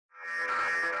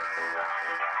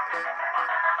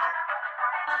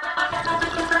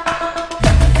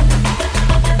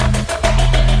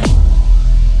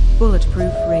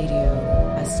Bulletproof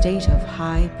Radio, a state of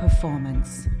high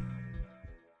performance.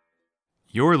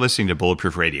 You're listening to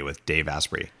Bulletproof Radio with Dave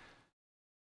Asprey.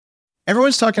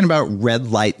 Everyone's talking about red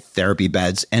light therapy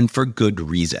beds, and for good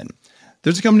reason.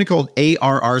 There's a company called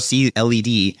ARRC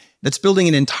LED that's building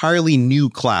an entirely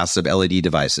new class of LED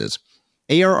devices.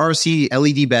 ARRC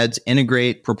LED beds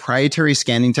integrate proprietary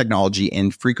scanning technology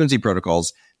and frequency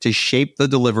protocols to shape the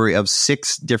delivery of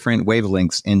 6 different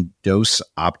wavelengths in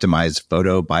dose-optimized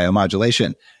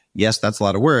photobiomodulation. Yes, that's a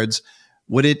lot of words.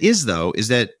 What it is, though, is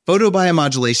that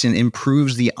photobiomodulation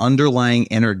improves the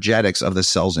underlying energetics of the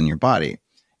cells in your body.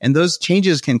 And those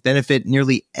changes can benefit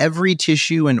nearly every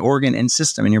tissue and organ and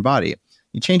system in your body.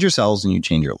 You change your cells and you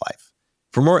change your life.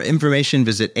 For more information,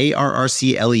 visit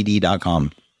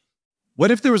arrcled.com.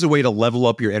 What if there was a way to level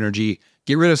up your energy,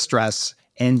 get rid of stress,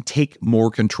 and take more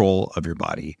control of your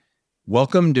body?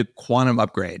 Welcome to Quantum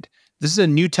Upgrade. This is a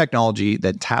new technology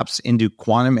that taps into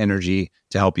quantum energy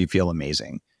to help you feel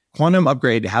amazing. Quantum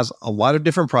Upgrade has a lot of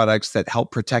different products that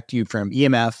help protect you from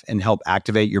EMF and help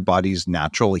activate your body's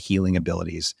natural healing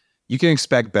abilities. You can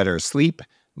expect better sleep,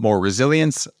 more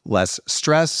resilience, less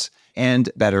stress, and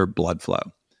better blood flow.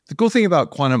 The cool thing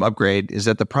about Quantum Upgrade is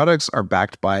that the products are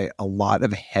backed by a lot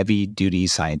of heavy-duty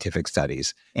scientific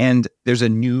studies, and there's a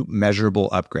new measurable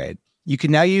upgrade. You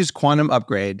can now use Quantum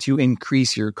Upgrade to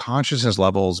increase your consciousness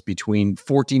levels between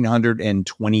 1,400 and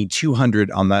 2,200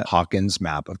 on the Hawkins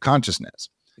map of consciousness.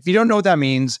 If you don't know what that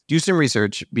means, do some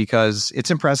research because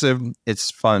it's impressive,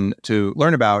 it's fun to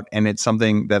learn about, and it's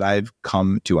something that I've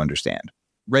come to understand.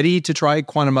 Ready to try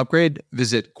Quantum Upgrade?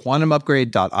 Visit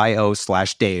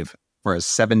quantumupgrade.io/Dave for a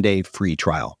 7-day free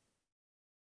trial.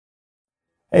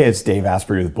 Hey, it's Dave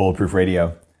Asprey with Bulletproof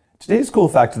Radio. Today's cool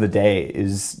fact of the day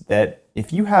is that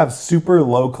if you have super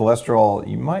low cholesterol,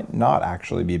 you might not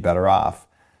actually be better off.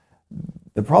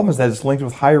 The problem is that it's linked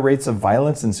with higher rates of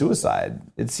violence and suicide.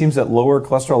 It seems that lower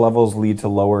cholesterol levels lead to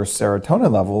lower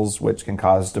serotonin levels, which can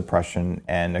cause depression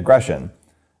and aggression.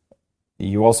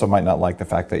 You also might not like the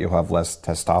fact that you'll have less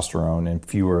testosterone and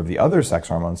fewer of the other sex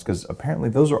hormones, because apparently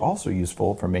those are also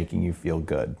useful for making you feel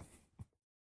good.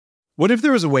 What if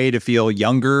there was a way to feel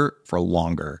younger for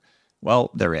longer? Well,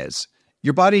 there is.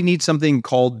 Your body needs something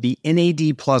called the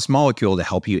NAD+ molecule to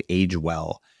help you age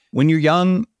well. When you're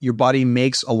young, your body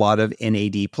makes a lot of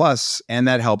NAD+, and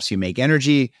that helps you make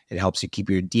energy, it helps you keep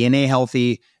your DNA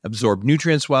healthy, absorb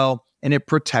nutrients well, and it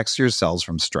protects your cells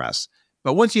from stress.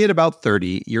 But once you hit about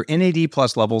 30, your NAD+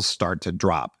 levels start to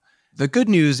drop. The good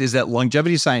news is that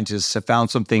longevity scientists have found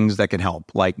some things that can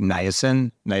help, like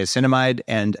niacin, niacinamide,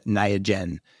 and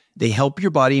Niagen. They help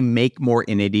your body make more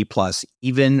NAD+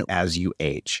 even as you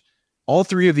age. All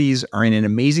 3 of these are in an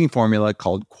amazing formula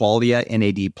called Qualia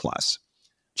NAD+.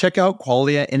 Check out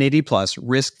Qualia NAD+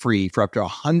 risk-free for up to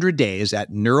 100 days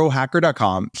at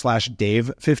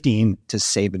neurohacker.com/Dave15 to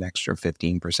save an extra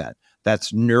 15%.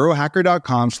 That's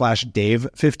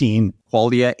neurohacker.com/Dave15,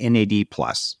 Qualia NAD+.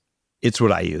 It's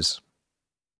what I use.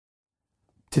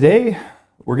 Today,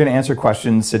 we're going to answer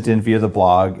questions sent in via the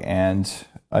blog and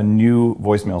a new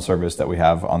voicemail service that we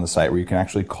have on the site where you can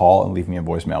actually call and leave me a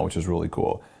voicemail, which is really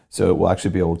cool. So we'll actually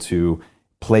be able to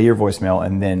play your voicemail,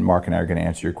 and then Mark and I are going to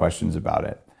answer your questions about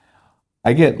it.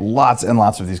 I get lots and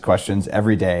lots of these questions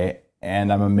every day,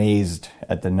 and I'm amazed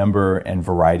at the number and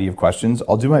variety of questions.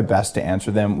 I'll do my best to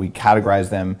answer them. We categorize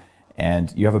them,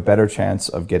 and you have a better chance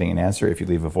of getting an answer if you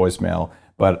leave a voicemail.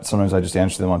 But sometimes I just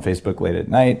answer them on Facebook late at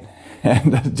night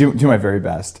and do my very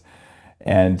best.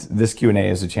 And this Q&A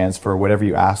is a chance for whatever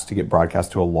you ask to get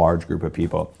broadcast to a large group of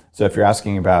people. So if you're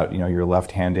asking about, your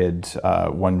left-handed,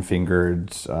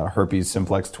 one-fingered herpes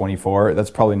simplex 24,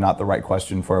 that's probably not the right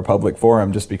question for a public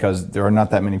forum, just because there are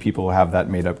not that many people who have that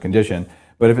made-up condition.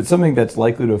 But if it's something that's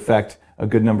likely to affect a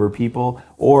good number of people,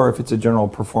 or if it's a general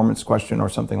performance question or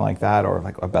something like that, or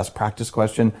like a best practice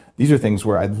question, these are things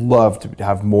where I'd love to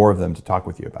have more of them to talk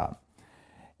with you about.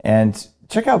 And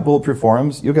check out Bulletproof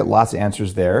Forums. You'll get lots of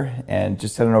answers there. And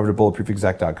just head on over to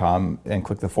bulletproofexec.com and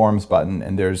click the forums button.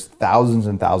 And there's thousands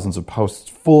and thousands of posts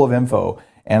full of info.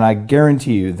 And I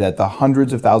guarantee you that the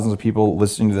hundreds of thousands of people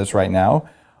listening to this right now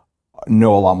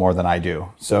know a lot more than I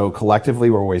do. So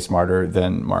collectively, we're way smarter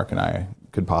than Mark and I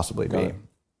could possibly be.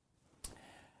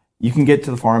 You can get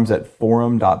to the forums at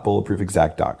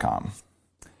forum.bulletproofexec.com.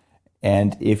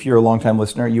 And if you're a longtime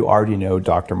listener, you already know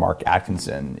Dr. Mark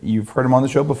Atkinson. You've heard him on the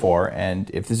show before, and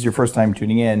if this is your first time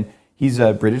tuning in, he's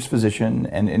a British physician,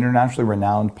 an internationally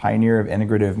renowned pioneer of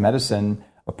integrative medicine,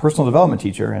 a personal development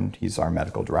teacher, and he's our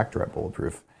medical director at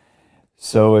Bulletproof.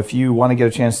 So if you want to get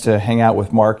a chance to hang out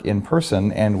with Mark in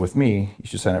person and with me, you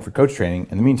should sign up for coach training.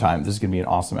 In the meantime, this is going to be an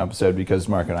awesome episode because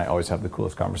Mark and I always have the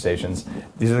coolest conversations.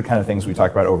 These are the kind of things we talk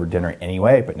about over dinner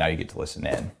anyway, but now you get to listen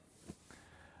in.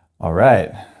 All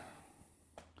right.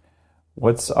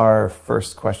 What's our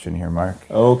first question here, Mark?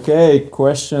 Okay,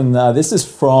 question. This is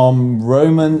from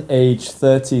Roman, age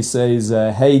 30, says,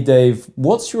 hey Dave,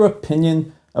 what's your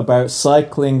opinion about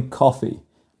cycling coffee?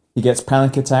 He gets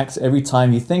panic attacks every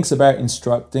time he thinks about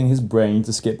instructing his brain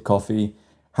to skip coffee.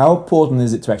 How important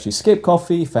is it to actually skip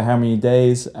coffee? For how many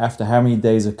days? After how many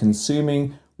days of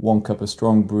consuming 1 cup of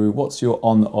strong brew? What's your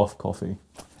on-off coffee?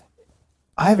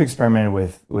 I've experimented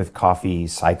with coffee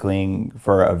cycling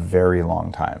for a very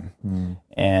long time.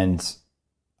 And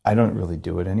I don't really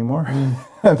do it anymore.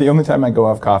 The only time I go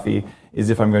off coffee is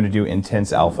if I'm going to do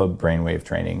intense alpha brainwave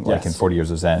training, like in 40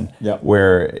 Years of Zen,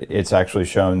 where it's actually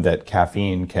shown that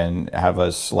caffeine can have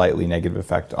a slightly negative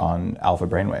effect on alpha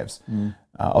brainwaves.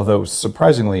 Although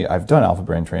surprisingly, I've done alpha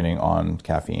brain training on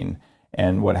caffeine.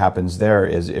 And what happens there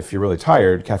is if you're really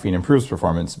tired, caffeine improves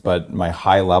performance, but my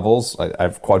high levels,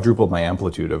 I've quadrupled my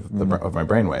amplitude of my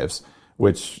brainwaves,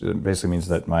 which basically means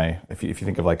that if you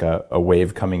think of like a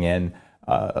wave coming in,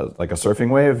 like a surfing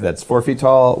wave that's 4 feet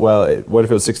tall, well, what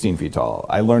if it was 16 feet tall?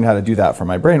 I learned how to do that for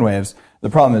my brainwaves. The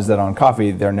problem is that on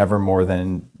coffee, they're never more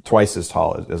than twice as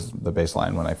tall as the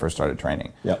baseline when I first started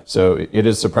training. So it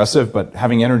is suppressive, but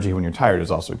having energy when you're tired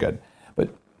is also good.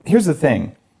 But here's the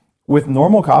thing. With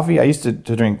normal coffee, I used to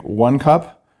drink 1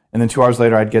 cup, and then 2 hours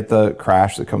later, I'd get the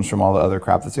crash that comes from all the other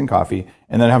crap that's in coffee,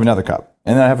 and then I have another cup,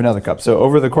 and then I have another cup. So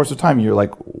over the course of time, you're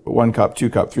like 1 cup, 2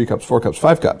 cup, 3 cups, 4 cups,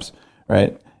 5 cups,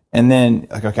 right? And then,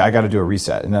 like, okay, I got to do a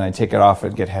reset. And then I take it off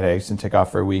and get headaches and take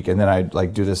off for a week. And then I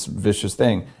like do this vicious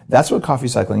thing. That's what coffee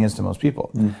cycling is to most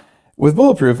people. With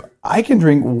Bulletproof, I can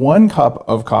drink 1 cup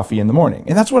of coffee in the morning.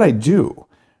 And that's what I do,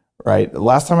 right? The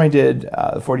last time I did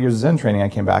 40 Years of Zen training, I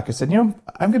came back. I said,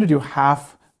 I'm going to do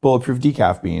half Bulletproof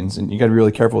decaf beans. And you got to be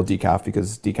really careful with decaf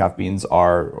because decaf beans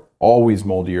are always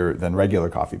moldier than regular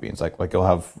coffee beans. Like you'll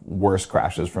have worse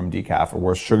crashes from decaf or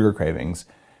worse sugar cravings,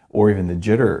 or even the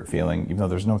jitter feeling, even though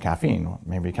there's no caffeine.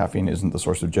 Maybe caffeine isn't the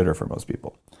source of jitter for most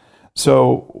people.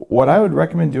 So what I would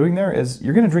recommend doing there is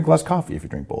you're going to drink less coffee if you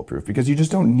drink Bulletproof because you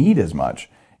just don't need as much.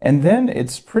 And then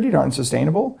it's pretty darn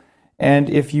sustainable. And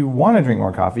if you want to drink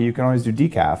more coffee, you can always do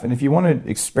decaf. And if you want to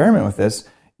experiment with this,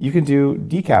 you can do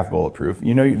decaf Bulletproof.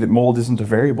 You know that mold isn't a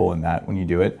variable in that when you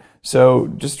do it. So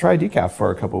just try decaf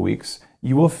for a couple of weeks.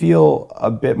 You will feel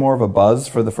a bit more of a buzz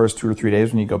for the first 2 or 3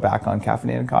 days when you go back on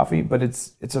caffeinated coffee, but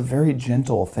it's a very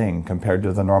gentle thing compared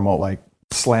to the normal, like,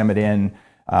 slam it in,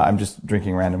 I'm just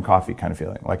drinking random coffee kind of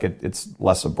feeling. Like it's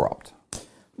less abrupt.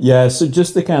 Yeah, so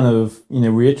just to kind of,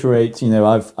 reiterate,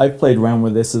 I've played around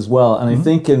with this as well. And I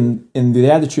think in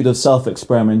the attitude of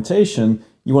self-experimentation,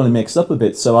 you want to mix up a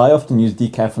bit. So I often use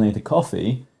decaffeinated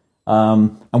coffee.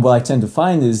 And what I tend to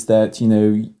find is that,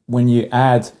 when you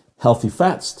add healthy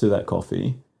fats to that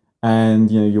coffee and,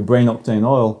 your brain octane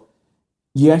oil,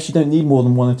 you actually don't need more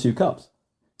than 1 or 2 cups.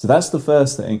 So that's the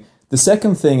first thing. The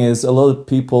second thing is a lot of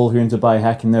people who are into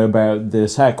biohacking know about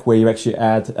this hack where you actually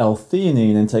add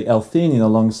L-theanine and take L-theanine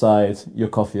alongside your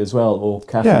coffee as well, or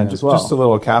caffeine as well. Just a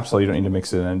little capsule. You don't need to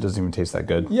mix it in. It doesn't even taste that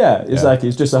good. Yeah, exactly.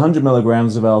 It's just 100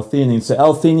 milligrams of L-theanine. So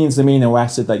L-theanine is the amino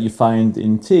acid that you find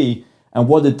in tea. And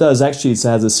what it does actually is it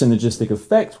has a synergistic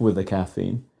effect with the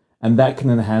caffeine. And that can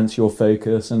enhance your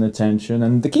focus and attention.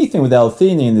 And the key thing with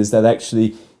L-theanine is that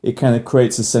actually it kind of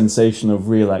creates a sensation of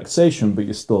relaxation, but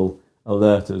you're still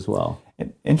alert as well.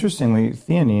 Interestingly,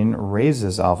 theanine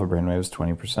raises alpha brainwaves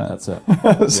 20%. That's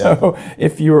it. So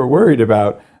if you were worried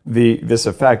about this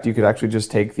effect, you could actually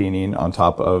just take theanine on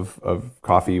top of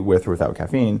coffee with or without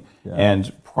caffeine.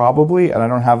 And probably, and I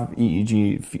don't have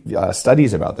EEG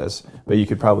studies about this, but you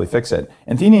could probably fix it.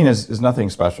 And theanine is nothing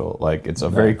special. Like, it's a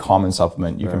very common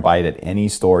supplement. You can buy it at any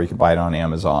store. You can buy it on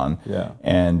Amazon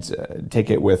and take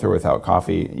it with or without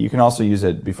coffee. You can also use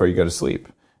it before you go to sleep.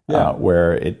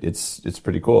 Where it's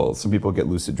pretty cool. Some people get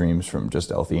lucid dreams from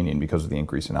just L-theanine because of the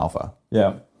increase in alpha.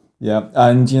 Yeah,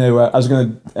 and I was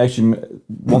going to actually,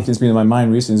 one thing that's been in my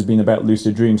mind recently has been about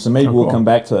lucid dreams. So maybe we'll come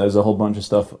back to that. There's a whole bunch of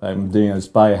stuff I'm doing as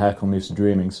biohack on lucid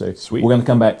dreaming. So we're going to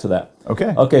come back to that.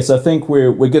 Okay, so I think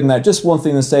we're good in that. Just one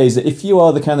thing to say is that if you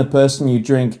are the kind of person you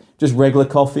drink just regular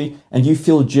coffee and you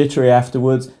feel jittery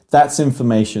afterwards, that's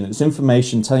information. It's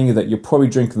information telling you that you're probably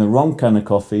drinking the wrong kind of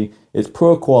coffee. It's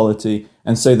poor quality.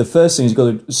 And so the first thing is you've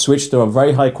got to switch to a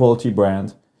very high quality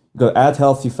brand. You've got to add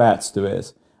healthy fats to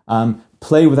it.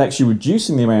 Play with actually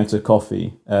reducing the amount of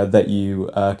coffee that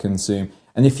you consume.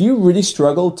 And if you really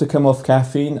struggle to come off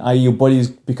caffeine, i.e. your body's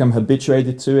become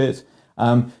habituated to it,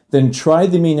 then try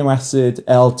the amino acid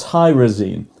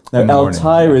L-tyrosine. Now,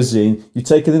 L-tyrosine, you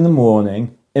take it in the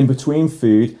morning, in between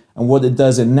food, and what it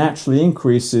does, it naturally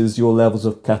increases your levels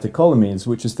of catecholamines,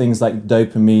 which is things like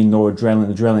dopamine,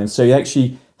 noradrenaline, adrenaline. So it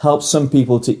actually helps some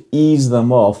people to ease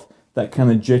them off that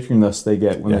kind of jitteriness they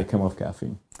get when they come off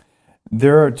caffeine.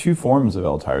 There are two forms of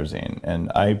L-tyrosine, and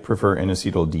I prefer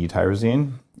N-acetyl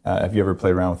D-tyrosine. Have you ever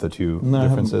played around with the two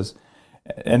differences?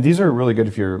 And these are really good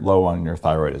if you're low on your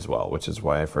thyroid as well, which is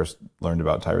why I first learned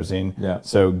about tyrosine. Yeah.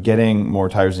 So getting more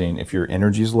tyrosine, if your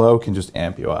energy is low, can just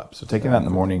amp you up. So taking that in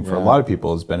the morning for a lot of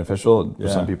people is beneficial. For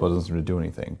some people, it doesn't seem to do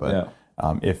anything. But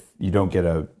if you don't get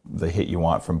the hit you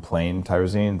want from plain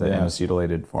tyrosine, the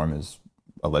N-acetylated form is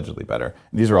allegedly better.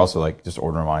 These are also like just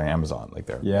order them on Amazon. Like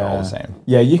they're all the same.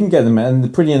 Yeah, you can get them and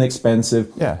they're pretty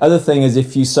inexpensive. Yeah. Other thing is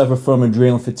if you suffer from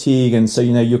adrenal fatigue and so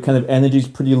your kind of energy is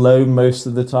pretty low most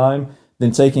of the time,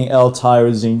 then taking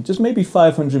L-tyrosine, just maybe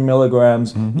 500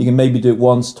 milligrams, you can maybe do it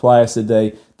once, twice a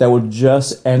day. That will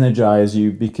just energize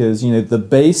you because, the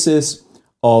basis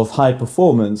of high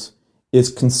performance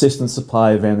is consistent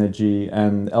supply of energy.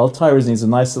 And L-tyrosine is a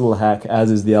nice little hack,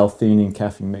 as is the L-theanine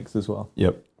caffeine mix as well.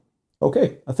 Yep.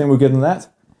 Okay, I think we're good on that.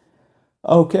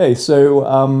 Okay,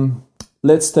 so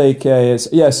let's take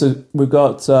so we've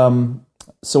got someone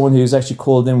who's actually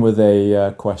called in with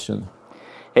a question.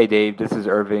 Hey Dave, this is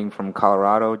Irving from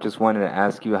Colorado. Just wanted to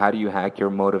ask you, how do you hack your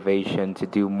motivation to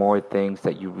do more things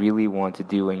that you really want to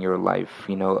do in your life?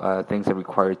 Things that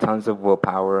require tons of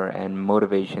willpower and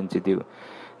motivation to do.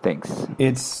 Thanks.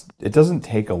 It doesn't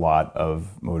take a lot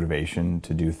of motivation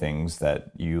to do things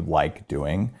that you like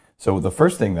doing. So the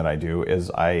first thing that I do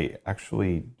is I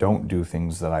actually don't do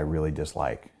things that I really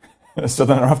dislike. So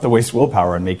then I don't have to waste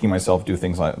willpower in making myself do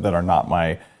things that are not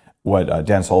what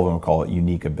Dan Sullivan would call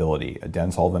unique ability.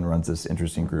 Dan Sullivan runs this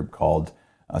interesting group called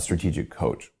Strategic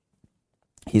Coach.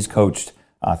 He's coached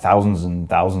thousands and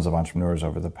thousands of entrepreneurs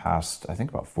over the past, I think,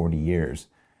 about 40 years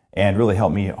and really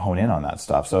helped me hone in on that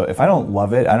stuff. So if I don't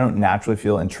love it, I don't naturally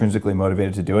feel intrinsically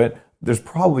motivated to do it, there's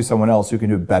probably someone else who can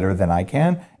do it better than I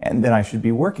can, and then I should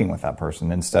be working with that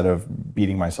person instead of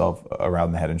beating myself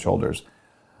around the head and shoulders.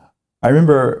 I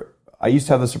remember I used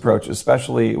to have this approach,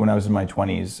 especially when I was in my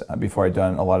 20s, before I'd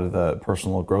done a lot of the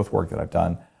personal growth work that I've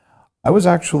done. I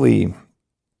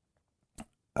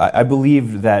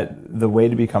believed that the way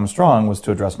to become strong was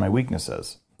to address my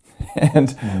weaknesses.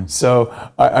 And so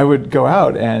I would go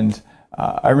out and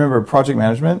I remember project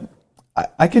management.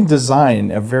 I can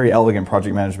design a very elegant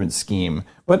project management scheme,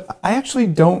 but I actually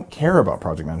don't care about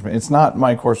project management. It's not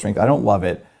my core strength. I don't love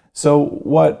it. So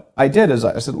what I did is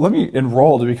I said, let me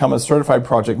enroll to become a certified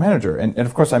project manager. And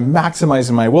of course, I'm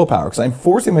maximizing my willpower because I'm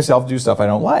forcing myself to do stuff I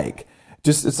don't like.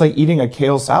 It's like eating a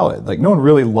kale salad. Like, no one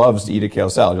really loves to eat a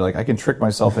kale salad. You're like, I can trick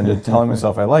myself into telling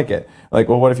myself I like it. Like,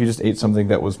 well, what if you just ate something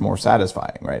that was more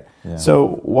satisfying, right? Yeah.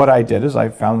 So what I did is I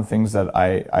found the things that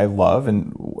I love.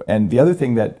 And the other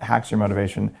thing that hacks your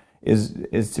motivation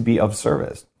is to be of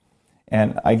service.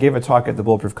 And I gave a talk at the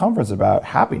Bulletproof Conference about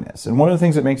happiness. And one of the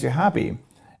things that makes you happy,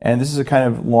 and this is a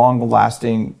kind of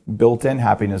long-lasting, built-in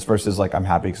happiness versus like I'm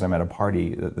happy because I'm at a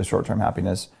party, the short-term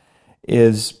happiness,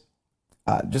 is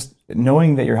just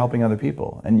knowing that you're helping other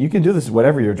people. And you can do this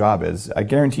whatever your job is. I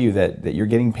guarantee you that you're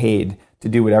getting paid to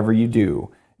do whatever you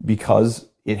do because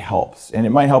it helps. And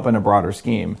it might help in a broader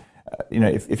scheme.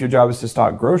 If your job is to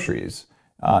stock groceries,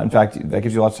 in fact, that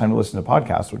gives you lots of time to listen to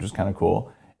podcasts, which is kind of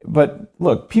cool. But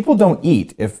look, people don't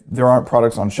eat if there aren't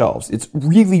products on shelves. It's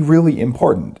really, really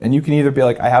important. And you can either be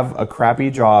like, I have a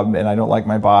crappy job and I don't like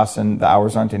my boss and the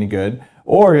hours aren't any good.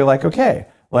 Or you're like, okay,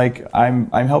 like I'm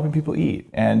helping people eat.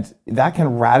 And that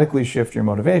can radically shift your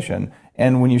motivation.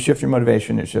 And when you shift your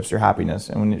motivation, it shifts your happiness.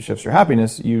 And when it shifts your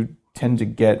happiness, you tend to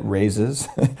get raises,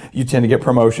 you tend to get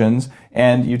promotions,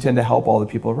 and you tend to help all the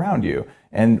people around you.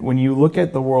 And when you look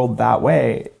at the world that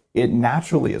way, it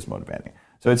naturally is motivating.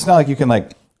 So it's not like you can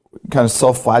kind of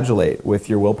self-flagellate with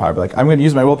your willpower. Be like, I'm going to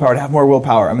use my willpower to have more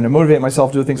willpower. I'm going to motivate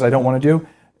myself to do things I don't want to do.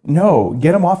 No,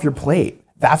 get them off your plate.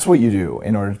 That's what you do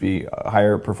in order to be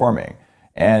higher performing.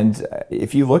 And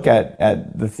if you look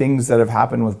at the things that have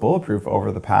happened with Bulletproof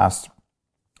over the past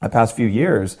few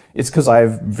years, it's because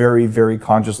I've very, very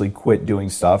consciously quit doing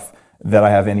stuff that I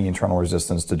have any internal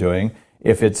resistance to doing.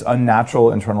 If it's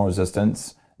unnatural internal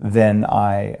resistance, then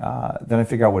I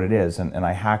figure out what it is, and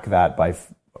I hack that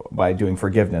by doing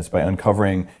forgiveness, by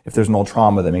uncovering if there's an old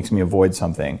trauma that makes me avoid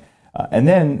something. And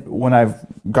then when I've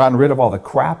gotten rid of all the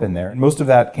crap in there, and most of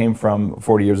that came from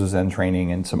 40 years of Zen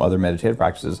training and some other meditative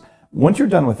practices, once you're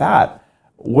done with that,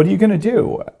 what are you going to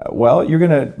do? Well, you're going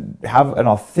to have an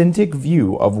authentic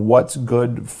view of what's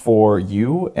good for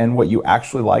you and what you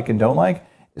actually like and don't like.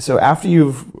 So after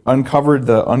you've uncovered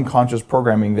the unconscious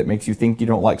programming that makes you think you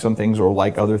don't like some things or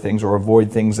like other things or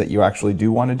avoid things that you actually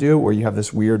do want to do, or you have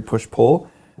this weird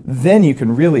push-pull, then you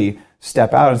can really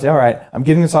step out and say, all right, I'm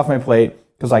getting this off my plate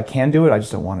because I can do it, I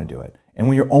just don't want to do it. And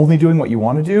when you're only doing what you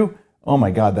want to do, oh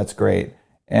my God, that's great.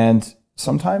 And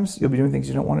sometimes you'll be doing things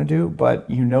you don't want to do, but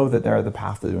you know that they're the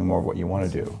path to doing more of what you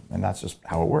want to do. And that's just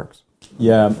how it works.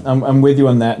 Yeah, I'm with you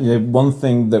on that. One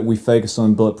thing that we focus on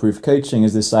in Bulletproof Coaching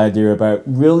is this idea about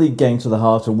really getting to the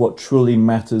heart of what truly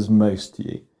matters most to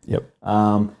you. Yep.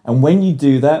 And when you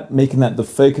do that, making that the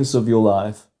focus of your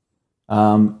life,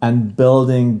 and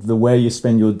building the way you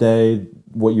spend your day,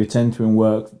 what you attend to in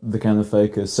work, the kind of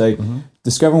focus. So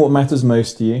discovering what matters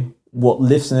most to you, what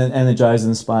lifts and energizes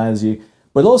and inspires you.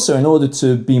 But also, in order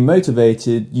to be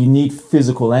motivated, you need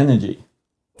physical energy.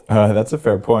 That's a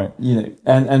fair point.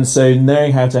 And so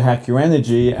knowing how to hack your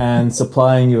energy and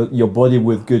supplying your body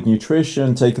with good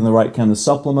nutrition, taking the right kind of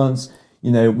supplements,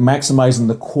 maximizing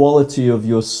the quality of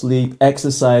your sleep,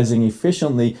 exercising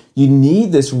efficiently, you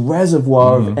need this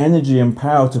reservoir of energy and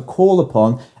power to call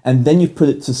upon, and then you put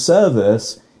it to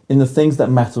service in the things that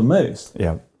matter most.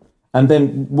 Yeah. And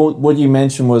then what you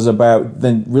mentioned was about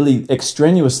then really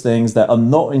extraneous things that are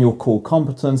not in your core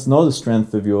competence, not a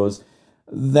strength of yours,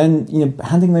 then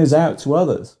handing those out to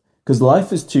others. Because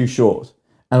life is too short.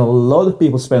 And a lot of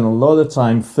people spend a lot of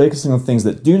time focusing on things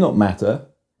that do not matter,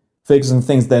 focusing on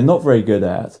things they're not very good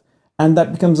at, and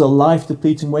that becomes a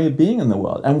life-depleting way of being in the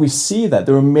world. And we see that.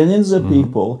 There are millions of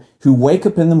people who wake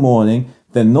up in the morning,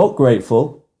 they're not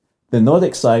grateful, they're not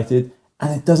excited,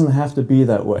 and it doesn't have to be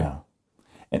that way. Yeah.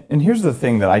 And here's the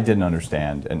thing that I didn't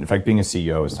understand, and in fact, being a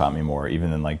CEO has taught me more,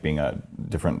 even than like being a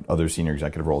different other senior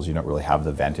executive roles, you don't really have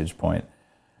the vantage point.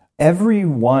 Every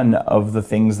one of the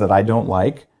things that I don't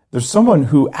like, there's someone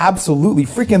who absolutely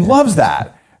freaking loves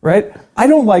that, right? I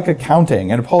don't like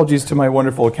accounting, and apologies to my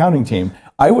wonderful accounting team.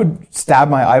 I would stab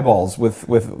my eyeballs with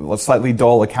slightly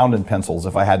dull accountant pencils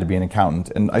if I had to be an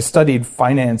accountant. And I studied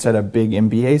finance at a big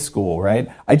MBA school, right?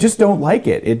 I just don't like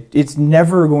it. It's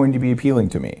never going to be appealing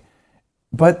to me.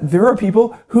 But there are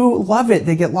people who love it.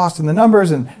 They get lost in the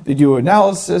numbers and they do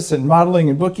analysis and modeling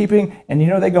and bookkeeping, and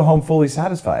they go home fully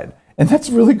satisfied. And that's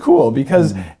really cool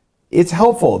because it's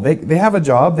helpful. They have a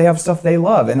job, they have stuff they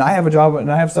love, and I have a job and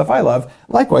I have stuff I love.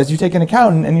 Likewise, you take an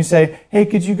accountant and you say, hey,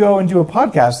 could you go and do a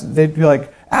podcast? They'd be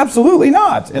like, absolutely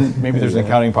not. And maybe there's an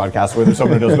accounting podcast where there's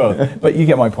someone who does both. But you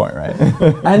get my point, right?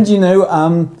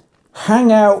 And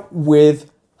hang out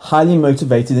with highly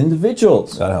motivated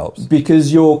individuals. That helps.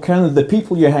 Because you're kind of the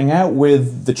people you hang out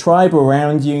with, the tribe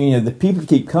around you, the people you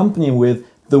keep company with,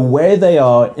 the way they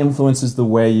are influences the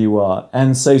way you are.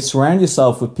 And so surround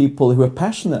yourself with people who are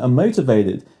passionate and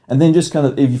motivated. And then just kind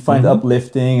of, if you find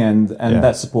uplifting and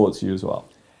that supports you as well.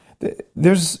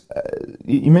 There's,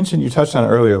 you touched on it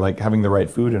earlier, like having the right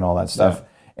food and all that stuff. Yeah.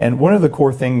 And one of the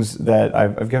core things that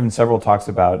I've given several talks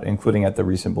about, including at the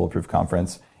recent Bulletproof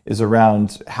conference, is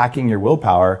around hacking your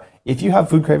willpower. If you have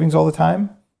food cravings all the time,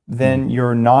 then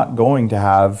you're not going to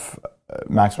have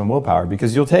maximum willpower,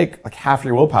 because you'll take like half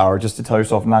your willpower just to tell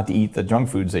yourself not to eat the junk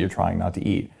foods that you're trying not to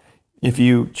eat. If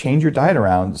you change your diet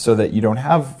around so that you don't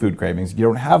have food cravings, you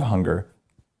don't have hunger,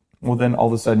 well, then all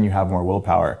of a sudden you have more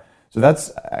willpower. So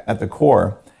that's at the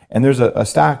core. And there's a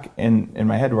stack in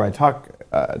my head where I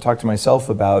talk to myself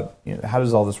about how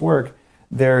does all this work.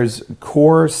 There's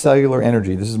core cellular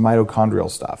energy. This is mitochondrial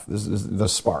stuff. This is the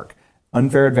spark.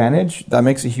 Unfair advantage, that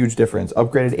makes a huge difference.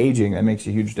 Upgraded aging, that makes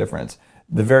a huge difference.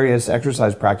 The various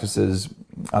exercise practices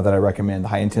that I recommend,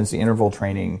 high intensity interval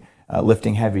training,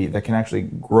 lifting heavy, that can actually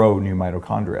grow new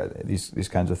mitochondria, these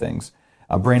kinds of things.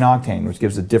 Brain octane, which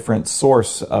gives a different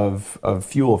source of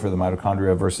fuel for the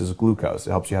mitochondria versus glucose.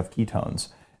 It helps you have ketones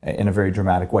in a very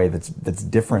dramatic way that's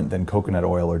different than coconut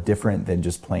oil or different than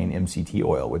just plain MCT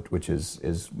oil, which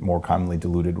is more commonly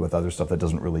diluted with other stuff that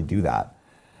doesn't really do that.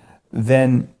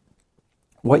 Then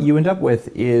what you end up with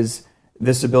is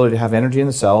this ability to have energy in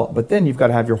the cell, but then you've got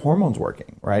to have your hormones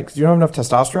working, right? Because you don't have enough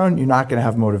testosterone, you're not going to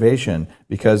have motivation,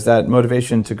 because that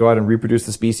motivation to go out and reproduce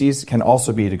the species can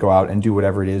also be to go out and do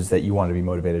whatever it is that you want to be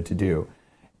motivated to do.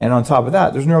 And on top of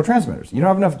that, there's neurotransmitters. You don't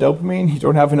have enough dopamine, you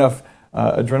don't have enough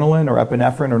adrenaline or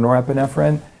epinephrine or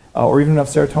norepinephrine, or even enough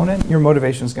serotonin, your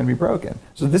motivation is going to be broken.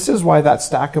 So this is why that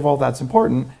stack of all that's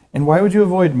important. And why would you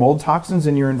avoid mold toxins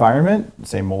in your environment,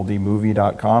 say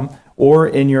moldymovie.com, or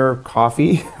in your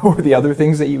coffee or the other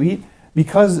things that you eat?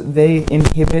 Because they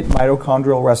inhibit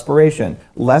mitochondrial respiration.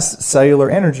 Less cellular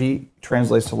energy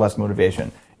translates to less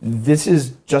motivation. This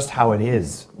is just how it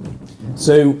is.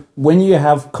 So when you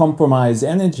have compromised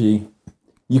energy,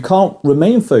 you can't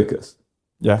remain focused.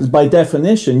 Yeah. Because by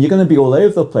definition, you're going to be all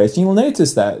over the place. And you'll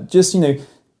notice that. Just,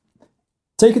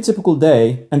 take a typical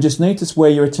day and just notice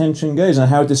where your attention goes and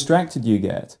how distracted you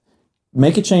get.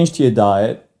 Make a change to your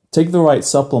diet, take the right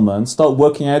supplements, start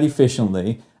working out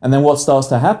efficiently, and then what starts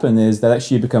to happen is that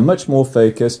actually you become much more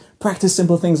focused. Practice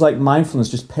simple things like mindfulness,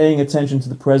 just paying attention to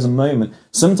the present moment.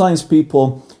 Sometimes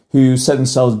people who set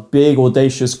themselves big,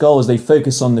 audacious goals, they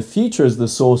focus on the future as the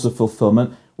source of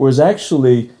fulfillment, whereas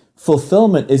actually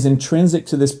fulfillment is intrinsic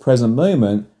to this present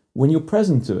moment when you're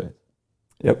present to it.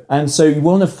 Yep. And so you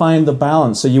want to find the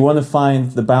balance. So you want to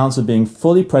find the balance of being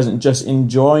fully present, just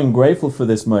enjoying, grateful for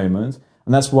this moment.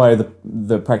 And that's why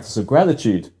the practice of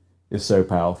gratitude is so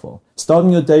powerful.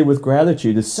 Starting your day with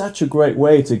gratitude is such a great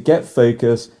way to get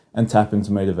focus and tap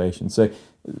into motivation. So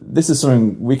this is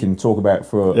something we can talk about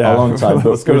for a long time.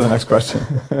 Let's go to the next question.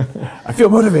 I feel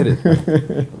motivated.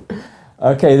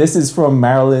 Okay, this is from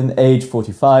Marilyn, age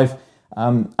 45.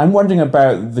 I'm wondering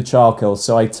about the charcoal.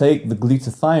 So I take the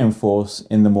glutathione force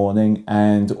in the morning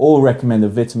and all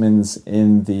recommended vitamins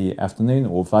in the afternoon,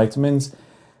 or vitamins.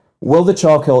 Will the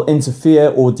charcoal interfere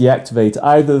or deactivate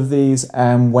either of these,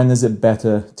 and when is it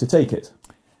better to take it?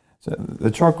 So the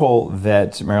charcoal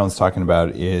that Marilyn's talking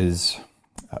about is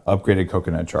upgraded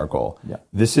coconut charcoal. Yeah.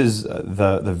 This is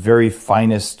the very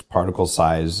finest particle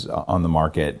size on the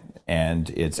market, and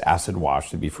it's acid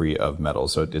washed to be free of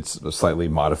metals. So it's a slightly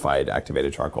modified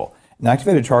activated charcoal. And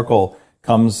activated charcoal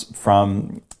comes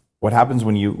from what happens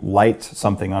when you light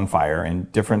something on fire,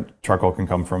 and different charcoal can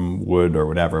come from wood or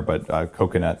whatever, but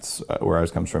coconuts, where ours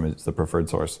comes from, is the preferred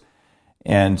source.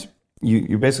 And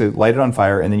you basically light it on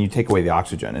fire, and then you take away the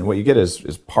oxygen. And what you get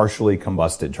is partially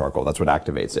combusted charcoal. That's what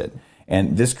activates it.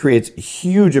 And this creates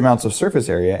huge amounts of surface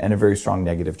area and a very strong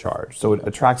negative charge. So it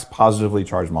attracts positively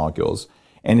charged molecules.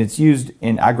 And it's used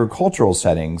in agricultural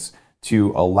settings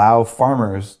to allow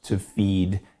farmers to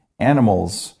feed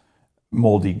animals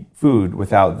moldy food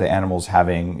without the animals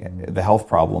having the health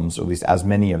problems, or at least as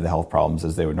many of the health problems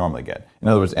as they would normally get. In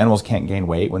other words, animals can't gain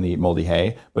weight when they eat moldy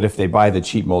hay, but if they buy the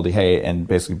cheap moldy hay and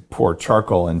basically pour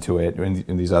charcoal into it,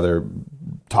 in these other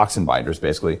toxin binders,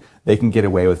 basically, they can get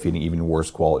away with feeding even worse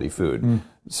quality food.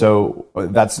 So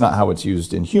that's not how it's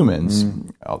used in humans,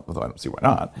 although I don't see why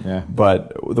not. Yeah.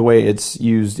 But the way it's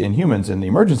used in humans in the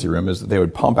emergency room is that they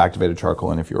would pump activated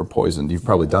charcoal in if you were poisoned. You've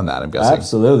probably done that, I'm guessing.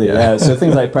 Absolutely, yeah. So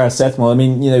things like paracetamol, I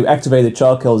mean, activated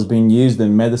charcoal has been used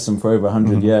in medicine for over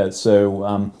 100 years.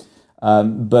 So,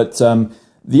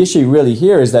 the issue really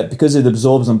here is that because it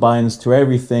absorbs and binds to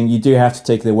everything, you do have to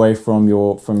take it away from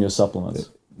your supplements.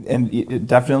 And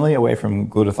definitely away from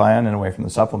glutathione and away from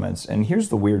the supplements. And here's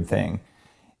the weird thing.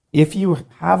 If you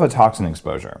have a toxin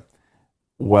exposure,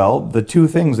 well, the two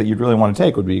things that you'd really want to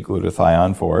take would be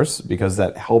glutathione force, because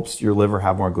that helps your liver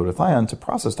have more glutathione to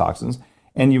process toxins,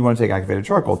 and you want to take activated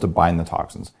charcoal to bind the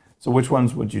toxins. So which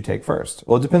ones would you take first?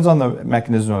 Well, it depends on the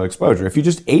mechanism of exposure. If you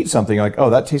just ate something, you're like, oh,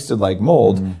 that tasted like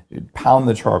mold, pound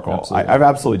the charcoal. I've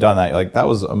absolutely done that. Like, that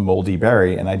was a moldy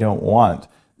berry, and I don't want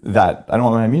that. I don't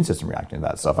want my immune system reacting to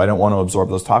that stuff. I don't want to absorb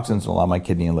those toxins and allow my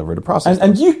kidney and liver to process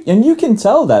them. And you can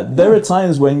tell that. There are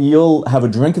times when you'll have a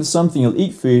drink of something, you'll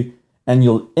eat food, and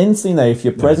you'll instantly know, if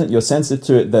you're present, you're sensitive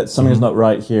to it, that something's not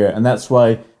right here. And that's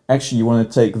why actually you want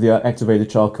to take the activated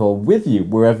charcoal with you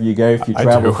wherever you go, if you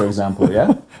travel, for example.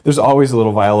 Yeah. There's always a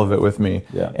little vial of it with me.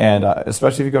 Yeah. And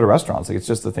especially if you go to restaurants, like, it's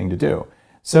just the thing to do.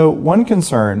 So one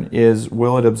concern is,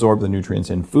 will it absorb the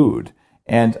nutrients in food?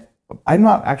 And I'm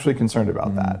not actually concerned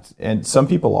about that. And some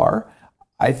people are.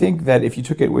 I think that if you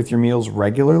took it with your meals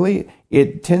regularly,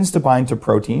 it tends to bind to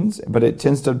proteins, but it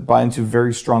tends to bind to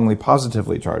very strongly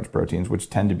positively charged proteins, which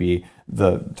tend to be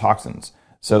the toxins.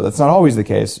 So that's not always the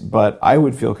case, but I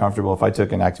would feel comfortable if I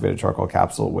took an activated charcoal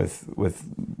capsule with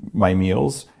my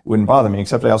meals. It wouldn't bother me,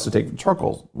 except I also take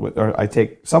charcoal, or I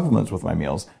take supplements with my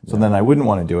meals. So then I wouldn't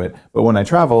want to do it. But when I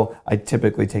travel, I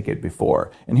typically take it before.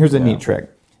 And here's a neat trick.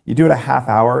 You do it a half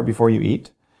hour before you eat,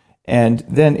 and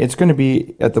then it's going to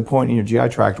be at the point in your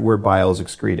GI tract where bile is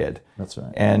excreted. That's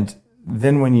right. And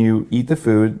then when you eat the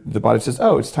food, the body says,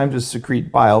 oh, it's time to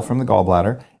secrete bile from the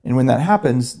gallbladder. And when that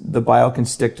happens, the bile can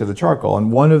stick to the charcoal.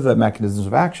 And one of the mechanisms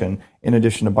of action, in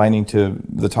addition to binding to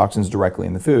the toxins directly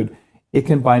in the food, it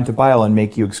can bind to bile and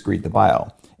make you excrete the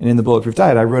bile. And in the Bulletproof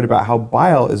Diet, I wrote about how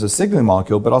bile is a signaling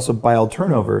molecule, but also bile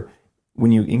turnover.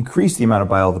 When you increase the amount of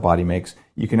bile the body makes,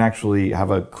 you can actually have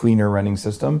a cleaner running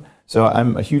system. So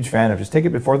I'm a huge fan of just take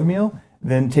it before the meal,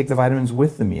 then take the vitamins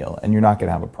with the meal, and you're not going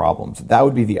to have a problem. So that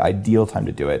would be the ideal time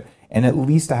to do it. And at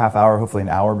least a half hour, hopefully an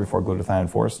hour before glutathione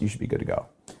force, you should be good to go.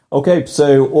 Okay,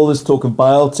 so all this talk of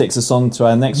bile takes us on to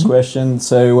our next question.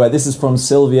 So this is from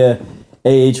Sylvia,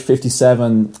 age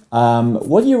 57.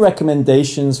 What are your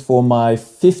recommendations for my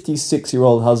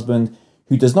 56-year-old husband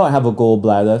who does not have a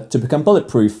gallbladder to become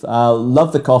bulletproof.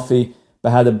 Loved the coffee,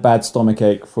 but had a bad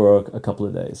stomachache for a couple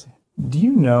of days. Do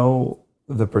you know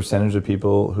the percentage of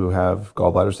people who have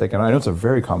gallbladders taken out? I know it's a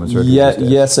very common surgery.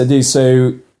 Yes, I do.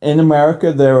 So in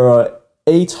America, there are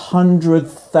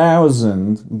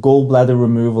 800,000 gallbladder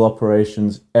removal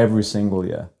operations every single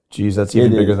year. Geez, that's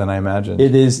even bigger than I imagined.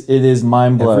 It is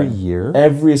mind-blowing. Every year?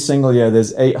 Every single year,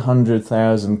 there's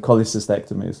 800,000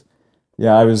 cholecystectomies.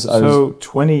 Yeah, I was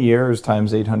 20 years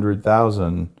times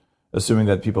 800,000, assuming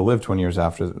that people live 20 years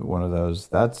after one of those,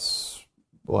 that's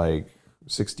like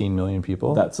 16 million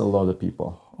people? That's a lot of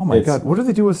people. Oh my God, what do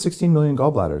they do with 16 million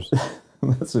gallbladders?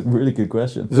 That's a really good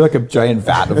question. Is there like a giant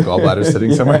vat of gallbladders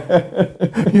sitting somewhere?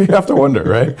 You have to wonder,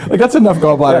 right? Like that's enough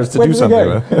gallbladders to do something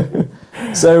with.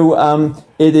 So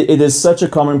it is such a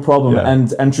common problem,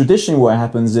 and traditionally what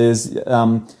happens is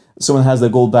someone has their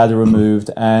gallbladder removed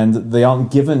and they aren't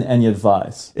given any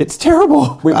advice. It's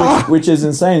terrible. Which is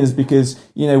insane, is because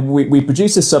we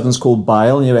produce this substance called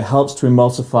bile. It helps to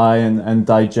emulsify and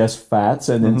digest fats,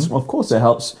 and of course it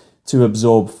helps to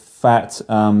absorb fat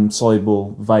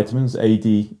soluble vitamins A,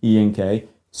 D, E, and K.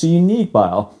 So you need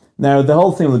bile. Now the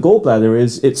whole thing with the gallbladder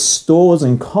is it stores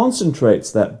and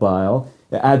concentrates that bile.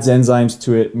 It adds enzymes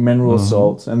to it, mineral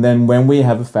salts, and then when we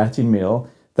have a fatty meal,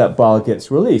 that bile gets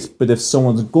released. But if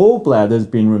someone's gallbladder has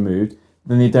been removed,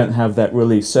 then they don't have that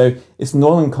release. So it's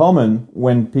not uncommon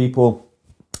when people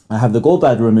have the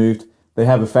gallbladder removed, they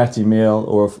have a fatty meal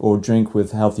or drink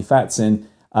with healthy fats in,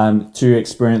 to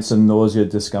experience some nausea,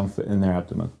 discomfort in their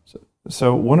abdomen.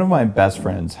 So one of my best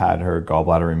friends had her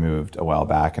gallbladder removed a while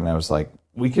back, and I was like,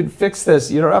 we could fix this.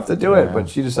 You don't have to do it. But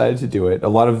she decided to do it. A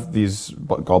lot of these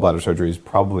gallbladder surgeries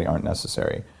probably aren't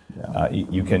necessary. Yeah.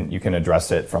 You can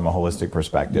address it from a holistic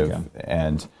perspective.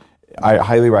 And I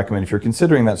highly recommend, if you're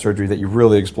considering that surgery, that you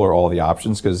really explore all the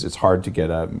options, because it's hard to get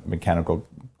a mechanical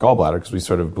gallbladder because we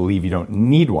sort of believe you don't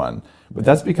need one. But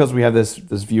that's because we have this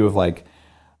view of like,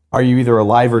 are you either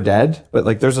alive or dead? But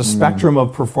like there's a spectrum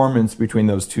of performance between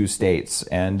those two states,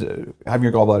 and having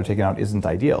your gallbladder taken out isn't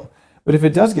ideal. But if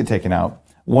it does get taken out,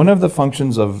 one of the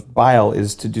functions of bile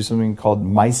is to do something called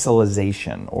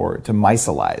micellization, or to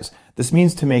micelize. This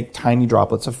means to make tiny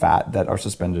droplets of fat that are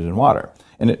suspended in water.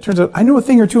 And it turns out I know a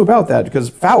thing or two about that, because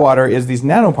fat water is these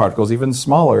nanoparticles even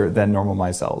smaller than normal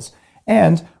micelles.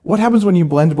 And what happens when you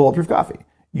blend bulletproof coffee?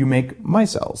 You make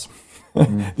micelles.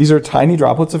 These are tiny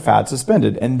droplets of fat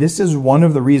suspended. And this is one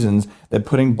of the reasons that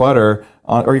putting butter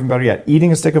on, or even better yet,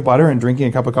 eating a stick of butter and drinking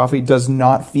a cup of coffee does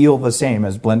not feel the same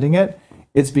as blending it.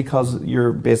 It's because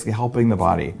you're basically helping the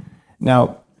body.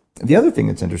 Now, the other thing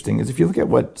that's interesting is if you look at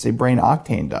what, say, brain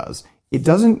octane does, it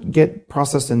doesn't get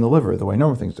processed in the liver the way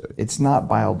normal things do. It's not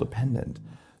bile dependent.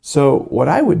 So what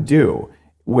I would do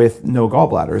with no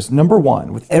gallbladder is, number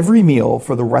one, with every meal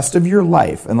for the rest of your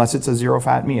life, unless it's a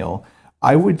zero-fat meal,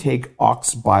 I would take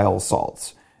ox bile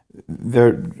salts.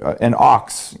 An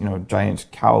ox, giant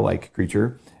cow-like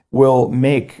creature, will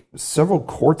make several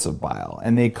quarts of bile,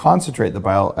 and they concentrate the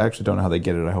bile. I actually don't know how they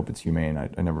get it. I hope it's humane.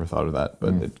 I never thought of that,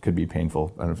 but it could be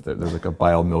painful. I don't know if there's like a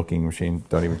bile milking machine.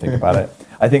 Don't even think about it.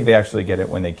 I think they actually get it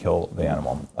when they kill the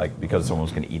animal, like because someone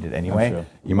was going to eat it anyway. Sure.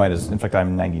 You might in fact,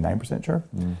 I'm 99% sure.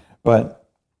 But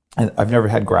I've never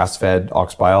had grass-fed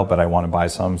ox bile, but I want to buy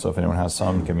some. So if anyone has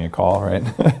some, give me a call, right?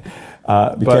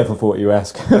 Be careful for what you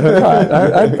ask.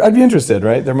 I'd be interested,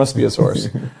 right? There must be a source.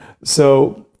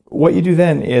 So what you do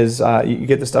then is you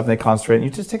get the stuff and they concentrate, and you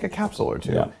just take a capsule or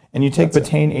two. Yeah. And you take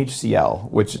betaine HCl,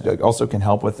 which also can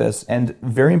help with this. And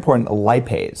very important,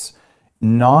 lipase.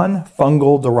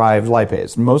 Non-fungal derived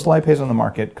lipase. Most lipase on the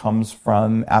market comes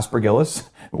from aspergillus,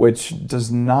 which does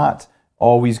not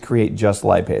always create just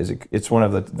lipase. It's one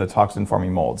of the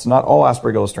toxin-forming molds. Not all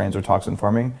aspergillus strains are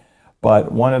toxin-forming,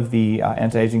 but one of the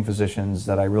anti-aging physicians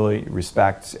that I really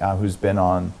respect, he's been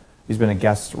a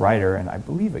guest writer, and I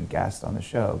believe a guest on the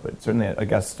show, but certainly a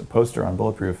guest poster on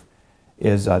Bulletproof,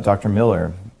 is Dr.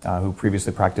 Miller, who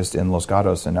previously practiced in Los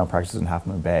Gatos and now practices in Half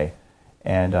Moon Bay.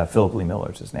 And Philip Lee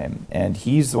Miller is his name. And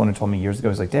he's the one who told me years ago,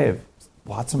 he's like, Dave,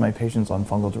 lots of my patients on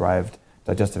fungal-derived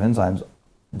digestive enzymes,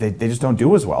 they just don't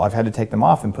do as well. I've had to take them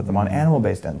off and put them on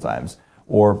animal-based enzymes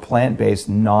or plant-based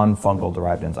non-fungal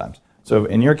derived enzymes. So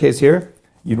in your case here,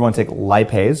 you'd want to take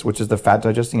lipase, which is the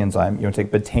fat-digesting enzyme. You want to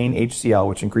take betaine HCl,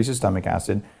 which increases stomach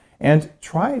acid, and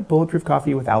try Bulletproof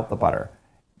coffee without the butter.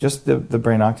 Just the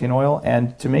brain octane oil,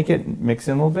 and to make it mix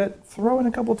in a little bit, throw in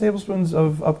a couple tablespoons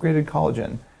of upgraded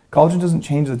collagen. Collagen doesn't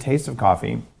change the taste of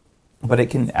coffee, but it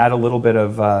can add a little bit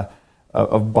of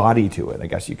body to it, I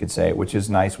guess you could say, which is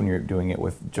nice when you're doing it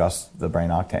with just the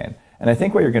brain octane. And I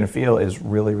think what you're going to feel is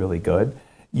really, really good.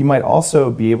 You might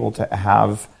also be able to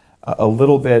have a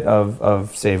little bit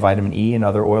of, say, vitamin E and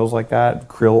other oils like that,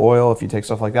 krill oil, if you take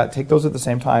stuff like that, take those at the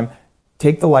same time,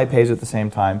 take the lipase at the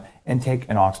same time, and take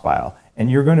an ox bile.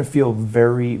 And you're going to feel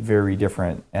very, very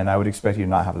different. And I would expect you to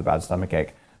not have the bad stomach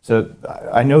ache. So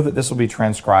I know that this will be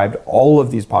transcribed. All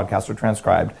of these podcasts are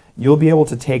transcribed. You'll be able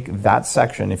to take that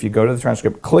section. If you go to the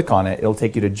transcript, click on it, it'll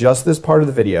take you to just this part of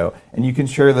the video. And you can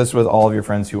share this with all of your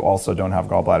friends who also don't have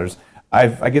gallbladders.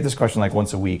 I get this question like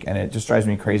once a week, and it just drives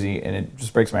me crazy, and it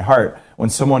just breaks my heart when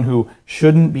someone who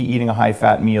shouldn't be eating a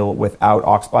high-fat meal without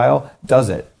ox bile does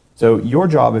it. So your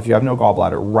job, if you have no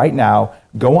gallbladder, right now,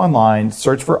 go online,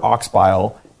 search for ox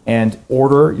bile, and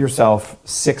order yourself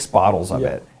 6 bottles of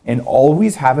it. And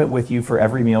always have it with you for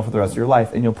every meal for the rest of your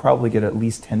life, and you'll probably get at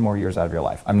least 10 more years out of your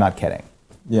life. I'm not kidding.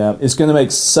 Yeah, it's going to make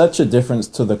such a difference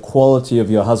to the quality of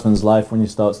your husband's life when you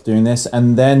start doing this.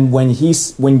 And then when he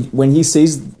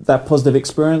sees that positive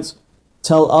experience,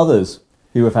 tell others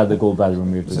who have had the gallbladder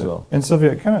removed as well. And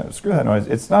Sylvia, kind of screw that noise.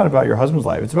 It's not about your husband's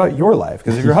life. It's about your life.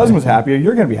 Because if your husband's happier,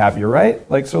 you're going to be happier, right?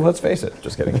 Like, so let's face it.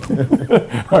 Just kidding.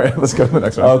 All right, let's go to the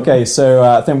next one. Okay, so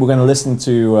I think we're going to listen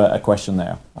to a question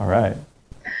now. All right.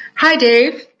 Hi,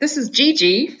 Dave. This is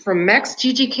Gigi from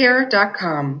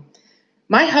MaxGGCare.com.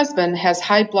 My husband has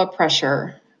high blood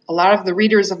pressure. A lot of the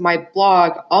readers of my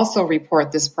blog also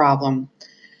report this problem.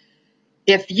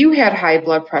 If you had high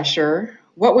blood pressure,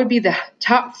 what would be the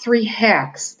top 3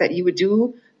 hacks that you would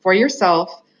do for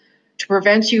yourself to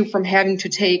prevent you from having to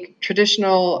take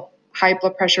traditional high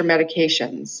blood pressure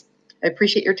medications? I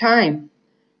appreciate your time.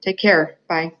 Take care.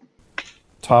 Bye.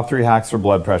 Top 3 hacks for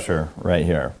blood pressure right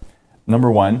here. Number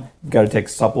 1, you've got to take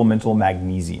supplemental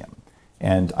magnesium.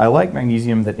 And I like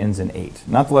magnesium that ends in 8.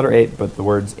 Not the letter 8, but the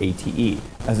words ATE,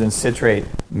 as in citrate,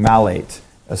 malate,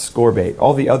 ascorbate,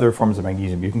 all the other forms of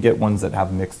magnesium. You can get ones that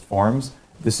have mixed forms.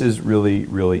 This is really,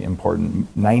 really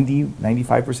important.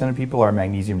 95% of people are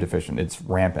magnesium deficient. It's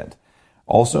rampant.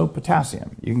 Also,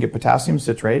 potassium. You can get potassium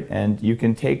citrate, and you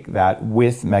can take that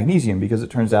with magnesium because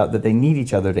it turns out that they need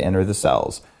each other to enter the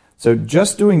cells. So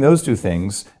just doing those 2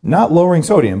 things, not lowering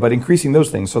sodium, but increasing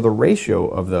those things, so the ratio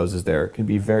of those is there, can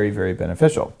be very, very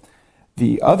beneficial.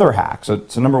 The other hack, so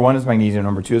number 1 is magnesium,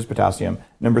 number 2 is potassium,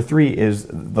 number 3 is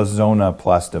the Zona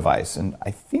Plus device. And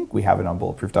I think we have it on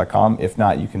bulletproof.com. If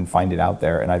not, you can find it out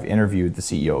there. And I've interviewed the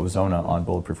CEO of Zona on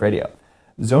Bulletproof Radio.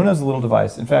 Zona is a little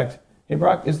device. In fact, hey,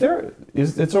 Brock, it's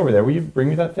over there. Will you bring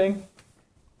me that thing?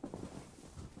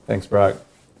 Thanks, Brock.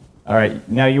 All right,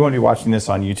 now you want to be watching this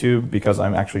on YouTube because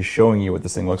I'm actually showing you what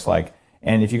this thing looks like.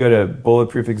 And if you go to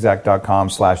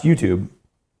bulletproofexec.com/YouTube,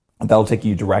 that'll take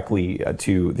you directly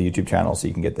to the YouTube channel so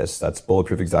you can get this. That's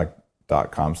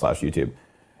bulletproofexec.com/YouTube.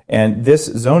 And this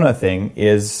Zona thing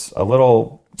is a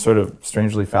little sort of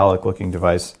strangely phallic looking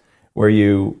device where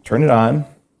you turn it on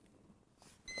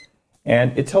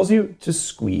and it tells you to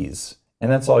squeeze.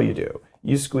 And that's all you do.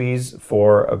 You squeeze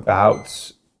for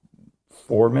about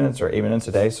 4 minutes or 8 minutes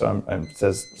a day. So it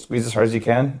says squeeze as hard as you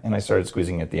can. And I started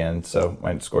squeezing at the end, so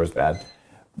my score is bad.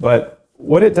 But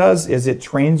what it does is it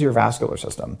trains your vascular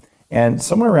system. And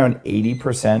somewhere around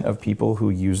 80% of people who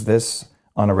use this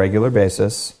on a regular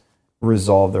basis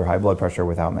resolve their high blood pressure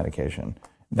without medication.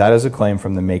 That is a claim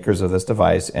from the makers of this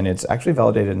device, and it's actually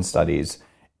validated in studies.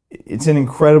 It's an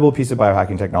incredible piece of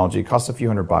biohacking technology. It costs a few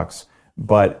 $100.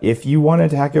 But if you wanted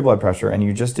to hack your blood pressure and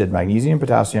you just did magnesium,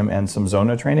 potassium, and some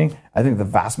Zona training, I think the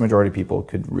vast majority of people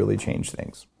could really change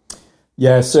things.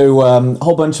 Yeah, so a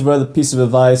whole bunch of other pieces of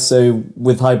advice. So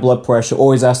with high blood pressure,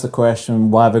 always ask the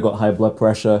question, why have I got high blood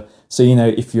pressure? So,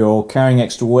 if you're carrying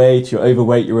extra weight, you're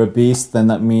overweight, you're obese, then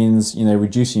that means,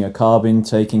 reducing your carb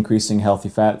intake, increasing healthy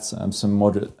fats, some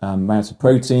moderate amounts of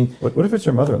protein. What if it's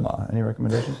your mother-in-law? Any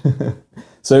recommendations?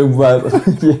 So,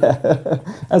 yeah,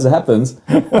 as it happens.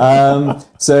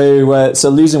 So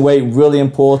losing weight, really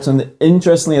important.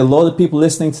 Interestingly, a lot of people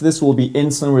listening to this will be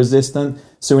insulin resistant.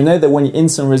 So we know that when you're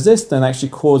insulin resistant, it actually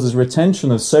causes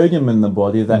retention of sodium in the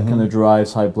body that kind of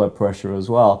drives high blood pressure as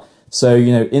well. So,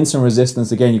 insulin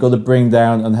resistance, again, you've got to bring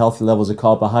down unhealthy levels of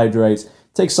carbohydrates.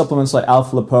 Take supplements like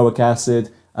alpha-lipoic acid,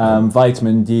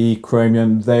 vitamin D,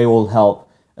 chromium, they all help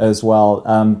as well.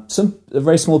 A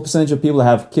very small percentage of people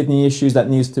have kidney issues that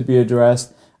needs to be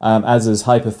addressed, as is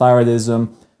hypothyroidism.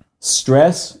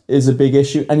 Stress is a big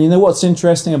issue. And you know what's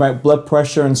interesting about blood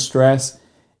pressure and stress?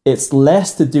 It's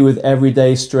less to do with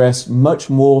everyday stress,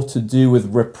 much more to do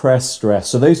with repressed stress.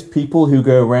 So those people who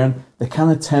go around, they're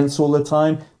kind of tense all the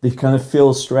time. They kind of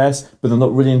feel stress, but they're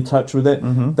not really in touch with it.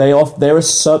 Mm-hmm.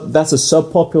 That's a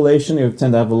subpopulation who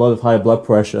tend to have a lot of high blood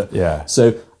pressure. Yeah.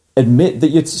 So admit that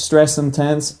you're stressed and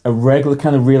tense, a regular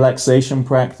kind of relaxation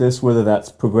practice, whether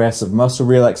that's progressive muscle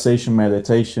relaxation,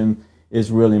 meditation, is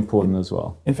really important as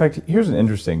well. In fact, here's an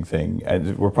interesting thing.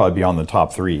 We're probably beyond the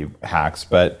top 3 hacks,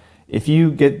 but if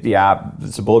you get the app,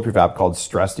 it's a bulletproof app called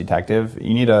Stress Detective.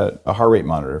 You need a heart rate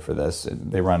monitor for this.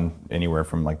 They run anywhere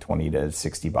from like $20 to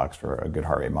 $60 for a good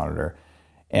heart rate monitor.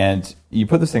 And you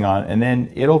put this thing on, and then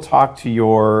it'll talk to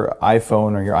your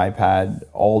iPhone or your iPad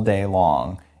all day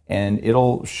long, and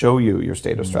it'll show you your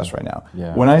state of stress right now.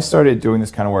 Yeah. When I started doing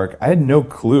this kind of work, I had no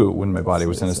clue when my body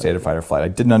was in a state of fight or flight. I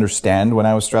didn't understand when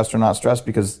I was stressed or not stressed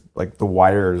because like the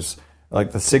wires,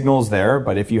 like the signal's there,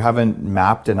 but if you haven't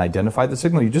mapped and identified the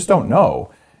signal, you just don't know.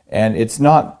 And it's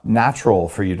not natural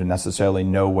for you to necessarily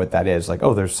know what that is. Like,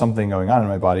 oh, there's something going on in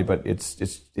my body, but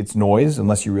it's noise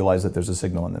unless you realize that there's a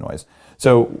signal in the noise.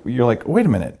 So you're like, wait a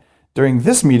minute. During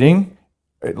this meeting,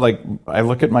 like I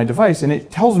look at my device and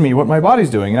it tells me what my body's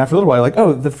doing. And after a little while, like,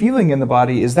 oh, the feeling in the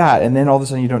body is that. And then all of a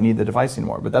sudden you don't need the device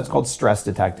anymore. But that's called Stress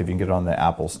Detective. You can get it on the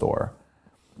Apple Store.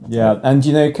 Yeah, and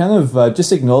kind of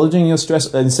just acknowledging your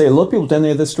stress, and say a lot of people don't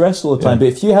know they're stressed all the time, but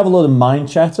if you have a lot of mind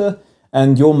chatter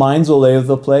and your mind's all over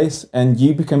the place and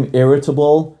you become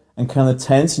irritable and kind of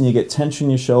tense and you get tension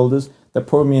in your shoulders, that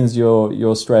probably means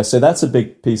you're stressed. So that's a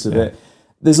big piece of it.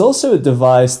 There's also a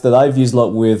device that I've used a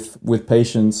lot with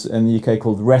patients in the UK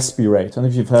called Respirate. I don't know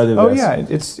if you've heard of this. Oh yeah,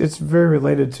 it's very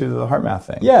related to the heart math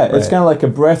thing. Yeah, right. It's kind of like a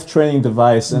breath training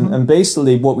device. And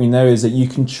basically what we know is that you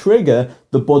can trigger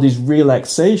the body's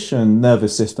relaxation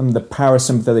nervous system, the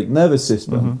parasympathetic nervous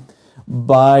system,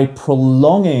 by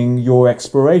prolonging your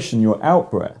expiration, your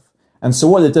out-breath. And so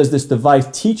what it does, this device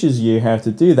teaches you how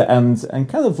to do that. And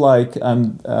kind of like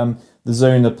the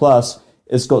Zona Plus,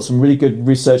 it's got some really good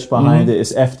research behind it.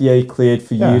 It's FDA cleared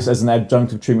for use as an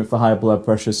adjunctive treatment for high blood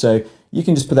pressure. So you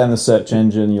can just put that in the search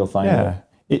engine and you'll find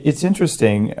it. It's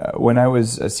interesting. When I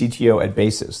was a CTO at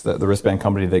Basis, the wristband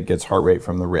company that gets heart rate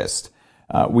from the wrist,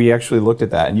 we actually looked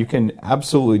at that. And you can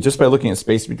absolutely, just by looking at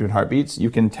space between heartbeats, you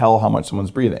can tell how much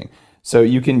someone's breathing. So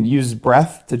you can use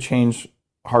breath to change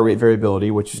heart rate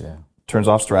variability, which turns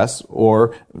off stress,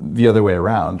 or the other way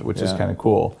around, which is kind of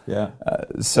cool.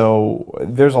 So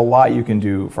there's a lot you can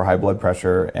do for high blood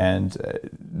pressure, and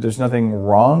there's nothing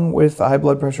wrong with high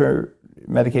blood pressure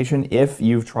medication if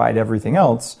you've tried everything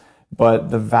else,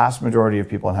 but the vast majority of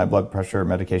people on high blood pressure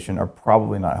medication are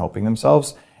probably not helping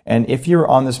themselves. And if you're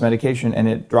on this medication and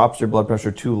it drops your blood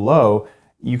pressure too low,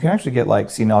 you can actually get like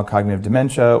senile cognitive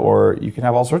dementia, or you can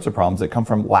have all sorts of problems that come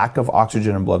from lack of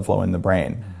oxygen and blood flow in the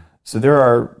brain. So there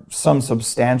are some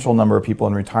substantial number of people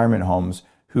in retirement homes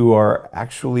who are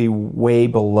actually way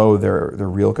below their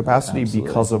real capacity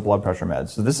because of blood pressure meds.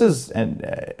 So this is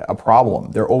a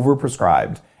problem. They're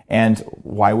overprescribed. And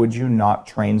why would you not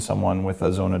train someone with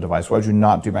a Zona device? Why would you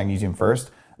not do magnesium first?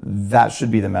 That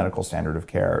should be the medical standard of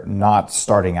care, not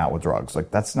starting out with drugs. Like,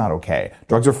 that's not okay.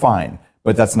 Drugs are fine,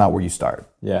 but that's not where you start.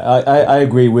 Yeah, I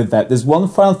agree with that. There's one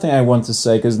final thing I want to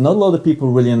say, because not a lot of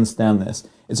people really understand this.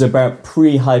 It's about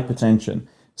pre-hypertension.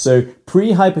 So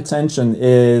pre-hypertension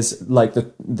is like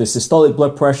the systolic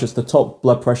blood pressure. The top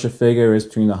blood pressure figure is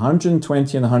between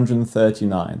 120 and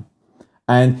 139.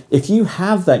 And if you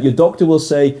have that, your doctor will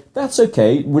say, that's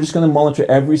okay, we're just going to monitor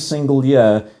every single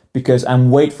year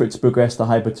and wait for it to progress to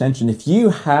hypertension. If you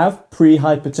have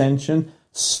pre-hypertension,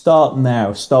 start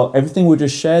now. Start everything we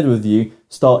just shared with you,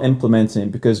 start implementing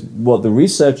it, because what the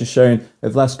research has shown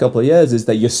over the last couple of years is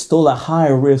that you're still at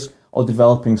higher risk of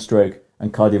developing stroke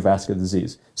and cardiovascular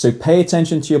disease. So pay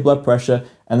attention to your blood pressure.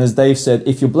 And as Dave said,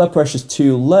 if your blood pressure is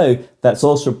too low, that's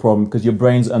also a problem because your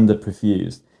brain's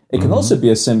underperfused. It can also be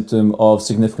a symptom of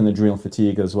significant adrenal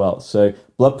fatigue as well. So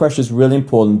blood pressure is really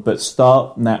important, but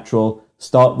start natural,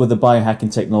 start with the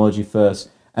biohacking technology first,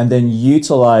 and then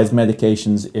utilize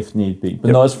medications if need be,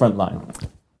 but not as frontline.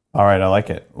 All right, I like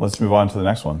it. Let's move on to the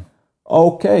next one.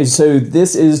 Okay, so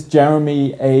this is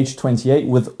Jeremy, age 28.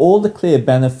 With all the clear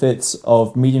benefits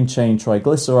of medium-chain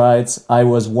triglycerides, I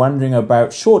was wondering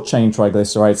about short-chain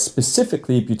triglycerides,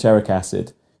 specifically butyric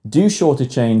acid. Do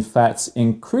shorter-chain fats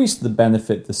increase the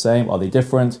benefit the same? Are they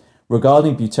different?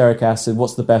 Regarding butyric acid,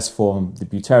 what's the best form, the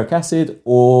butyric acid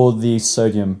or the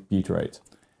sodium butyrate?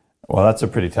 Well, that's a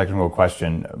pretty technical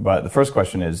question, but the first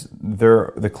question is,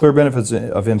 the clear benefits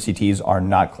of MCTs are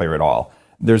not clear at all.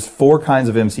 There's 4 kinds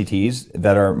of MCTs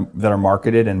that are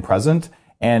marketed and present,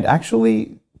 and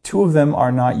actually 2 of them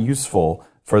are not useful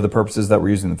for the purposes that we're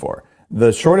using them for.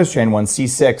 The shortest chain one,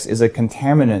 C6, is a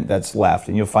contaminant that's left,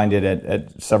 and you'll find it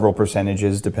at several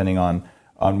percentages depending on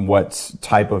what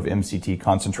type of MCT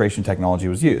concentration technology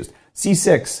was used.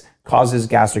 C6 causes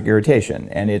gastric irritation,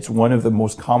 and it's one of the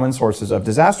most common sources of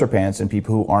disaster pants in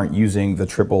people who aren't using the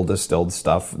triple distilled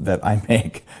stuff that I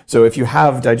make. So if you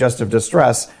have digestive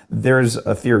distress, there's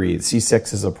a theory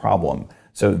C6 is a problem.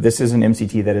 So this is an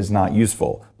MCT that is not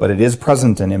useful, but it is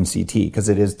present in MCT because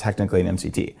it is technically an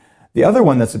MCT. The other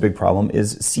one that's a big problem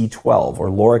is C12 or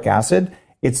lauric acid.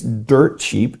 It's dirt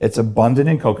cheap, it's abundant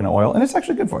in coconut oil, and it's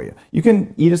actually good for you. You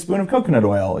can eat a spoon of coconut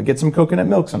oil, get some coconut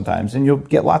milk sometimes, and you'll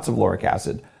get lots of lauric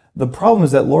acid. The problem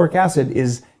is that lauric acid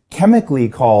is chemically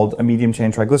called a medium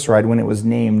chain triglyceride when it was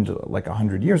named like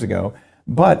 100 years ago,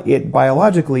 but it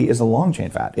biologically is a long chain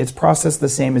fat. It's processed the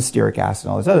same as stearic acid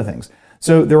and all these other things.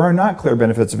 So there are not clear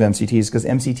benefits of MCTs because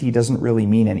MCT doesn't really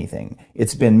mean anything.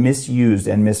 It's been misused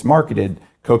and mismarketed.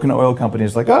 Coconut oil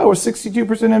companies like, oh, we're 62%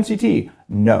 MCT.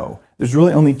 No, there's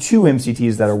really only 2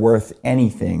 MCTs that are worth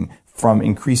anything from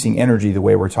increasing energy the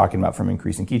way we're talking about from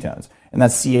increasing ketones. And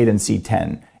that's C8 and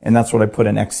C10. And that's what I put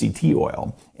in XCT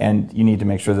oil. And you need to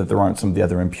make sure that there aren't some of the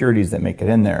other impurities that make it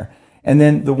in there. And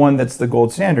then the one that's the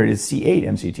gold standard is C8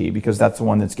 MCT because that's the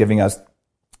one that's giving us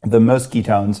the most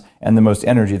ketones and the most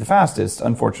energy the fastest.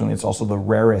 Unfortunately, it's also the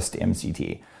rarest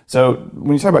MCT. So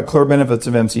when you talk about clear benefits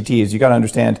of MCTs, you got to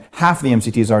understand half the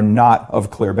MCTs are not of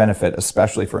clear benefit,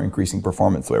 especially for increasing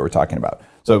performance the way we're talking about.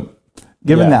 So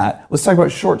given that, let's talk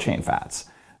about short chain fats.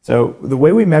 So the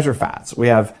way we measure fats, we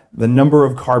have the number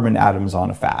of carbon atoms on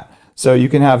a fat. So you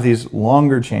can have these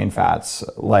longer chain fats,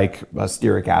 like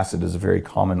stearic acid is a very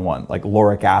common one, like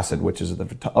lauric acid, which is at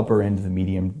the upper end of the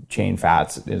medium chain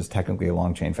fats, is technically a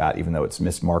long chain fat, even though it's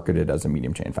mismarketed as a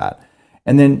medium chain fat.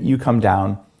 And then you come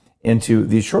down into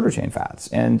these shorter chain fats.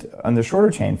 And on the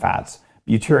shorter chain fats,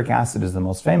 butyric acid is the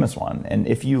most famous one. And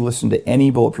if you listen to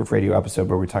any Bulletproof Radio episode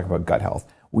where we talk about gut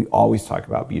health, we always talk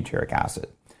about butyric acid.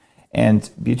 And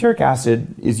butyric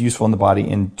acid is useful in the body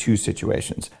in 2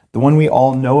 situations. The one we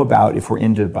all know about if we're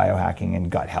into biohacking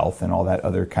and gut health and all that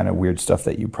other kind of weird stuff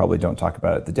that you probably don't talk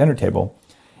about at the dinner table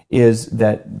is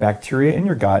that bacteria in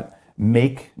your gut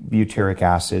make butyric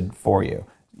acid for you.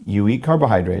 You eat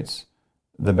carbohydrates,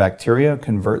 the bacteria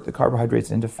convert the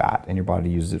carbohydrates into fat and your body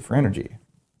uses it for energy.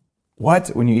 What?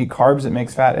 When you eat carbs, it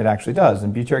makes fat? It actually does.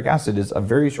 And butyric acid is a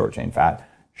very short chain fat,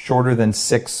 shorter than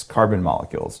 6 carbon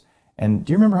molecules. And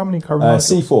do you remember how many carbon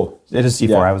molecules? C4. It is C4.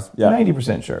 Yeah. I was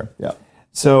 90% sure. Yeah.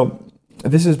 So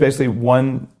this is basically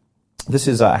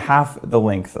half the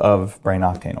length of brain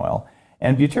octane oil.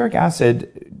 And butyric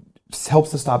acid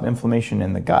helps to stop inflammation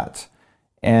in the gut.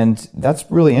 And that's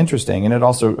really interesting. And it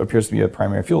also appears to be a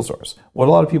primary fuel source. What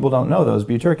a lot of people don't know, though, is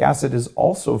butyric acid is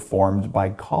also formed by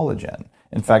collagen.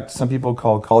 In fact, some people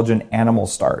call collagen animal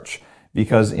starch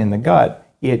because in the gut,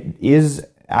 it is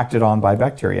acted on by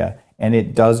bacteria and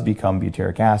it does become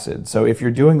butyric acid. So if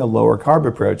you're doing a lower carb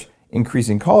approach,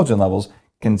 increasing collagen levels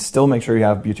can still make sure you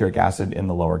have butyric acid in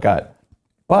the lower gut.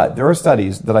 But there are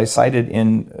studies that I cited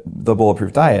in the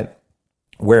Bulletproof Diet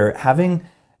where having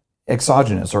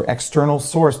exogenous or external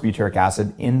source butyric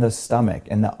acid in the stomach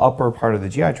and the upper part of the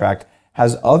GI tract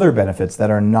has other benefits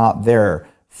that are not there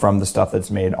from the stuff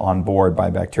that's made on board by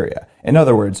bacteria. In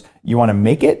other words, you want to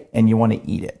make it and you want to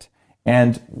eat it.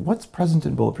 And what's present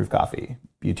in Bulletproof coffee?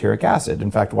 Butyric acid. In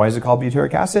fact, why is it called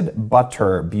butyric acid?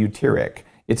 Butter, butyric.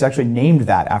 It's actually named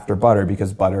that after butter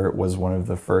because butter was one of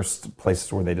the first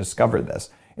places where they discovered this.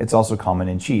 It's also common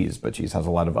in cheese, but cheese has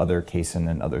a lot of other casein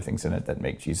and other things in it that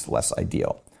make cheese less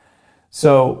ideal.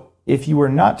 So if you were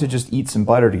not to just eat some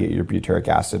butter to get your butyric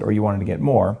acid, or you wanted to get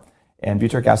more, and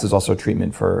butyric acid is also a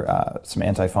treatment for some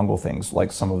antifungal things,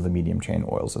 like some of the medium chain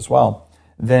oils as well,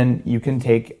 then you can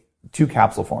take 2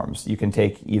 capsule forms. You can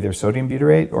take either sodium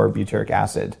butyrate or butyric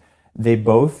acid. They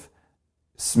both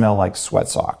smell like sweat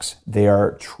socks. They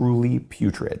are truly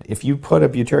putrid. If you put a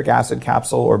butyric acid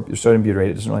capsule or sodium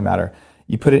butyrate, it doesn't really matter,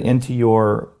 you put it into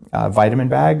your vitamin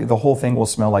bag, the whole thing will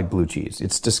smell like blue cheese.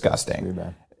 It's disgusting. Really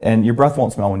bad. And your breath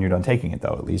won't smell when you're done taking it,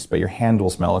 though, at least, but your hand will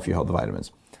smell if you hold the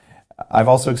vitamins. I've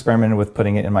also experimented with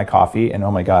putting it in my coffee, and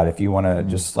oh my God, if you want to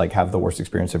just like have the worst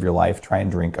experience of your life, try and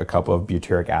drink a cup of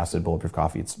butyric acid Bulletproof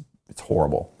coffee. It's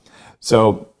horrible.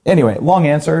 So anyway, long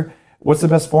answer. What's the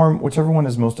best form? Whichever one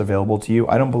is most available to you.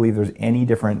 I don't believe there's any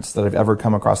difference that I've ever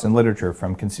come across in literature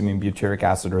from consuming butyric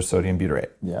acid or sodium butyrate.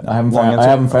 Yeah, I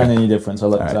haven't found any difference.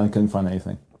 I couldn't find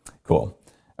anything. Cool.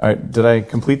 All right, did I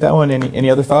complete that one? Any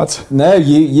other thoughts? No,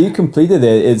 you completed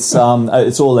it. It's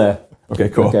all there. Okay,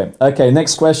 cool. Okay.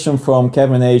 Next question from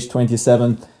Kevin, age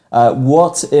 27.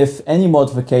 What, if any,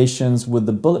 modifications would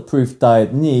the Bulletproof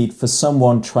diet need for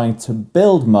someone trying to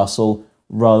build muscle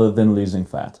rather than losing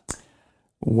fat?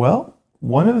 Well,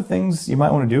 one of the things you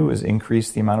might want to do is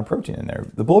increase the amount of protein in there.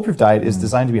 The Bulletproof diet is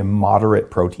designed to be a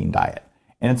moderate protein diet.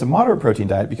 And it's a moderate protein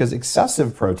diet because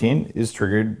excessive protein is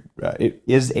it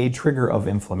is a trigger of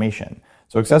inflammation.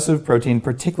 So excessive protein,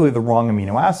 particularly the wrong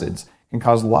amino acids, can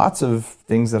cause lots of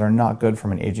things that are not good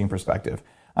from an aging perspective.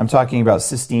 I'm talking about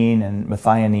cysteine and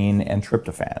methionine and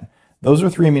tryptophan. Those are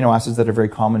 3 amino acids that are very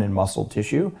common in muscle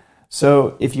tissue.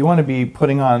 So if you want to be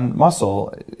putting on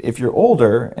muscle, if you're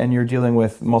older and you're dealing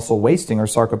with muscle wasting or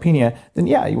sarcopenia, then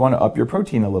yeah, you want to up your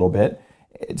protein a little bit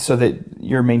so that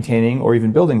you're maintaining or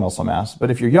even building muscle mass. But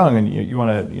if you're young and you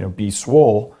want to be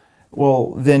swole,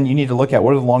 well, then you need to look at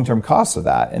what are the long-term costs of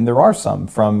that. And there are some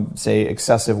from, say,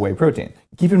 excessive whey protein.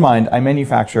 Keep in mind, I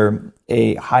manufacture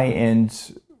a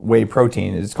high-end whey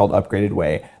protein. It's called upgraded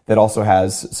whey that also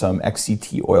has some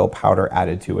XCT oil powder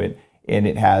added to it. And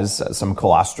it has some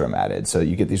colostrum added. So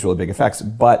you get these really big effects.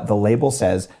 But the label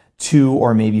says 2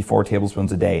 or maybe 4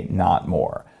 tablespoons a day, not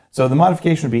more. So the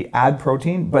modification would be add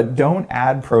protein, but don't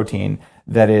add protein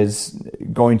that is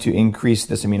going to increase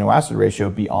this amino acid ratio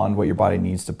beyond what your body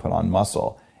needs to put on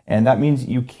muscle. And that means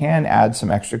you can add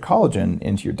some extra collagen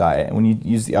into your diet. And when you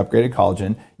use the upgraded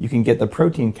collagen, you can get the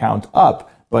protein count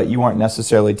up, but you aren't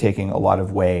necessarily taking a lot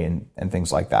of whey and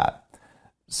things like that.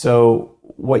 So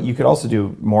what you could also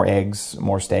do, more eggs,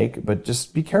 more steak, but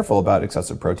just be careful about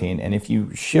excessive protein. And if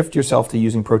you shift yourself to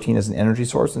using protein as an energy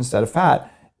source instead of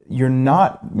fat, you're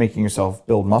not making yourself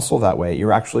build muscle that way.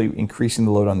 You're actually increasing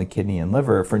the load on the kidney and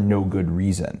liver for no good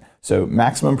reason. So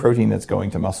maximum protein that's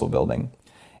going to muscle building.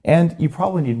 And you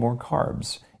probably need more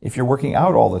carbs. If you're working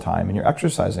out all the time and you're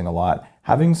exercising a lot,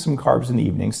 having some carbs in the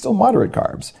evening, still moderate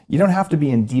carbs. You don't have to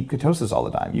be in deep ketosis all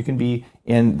the time. You can be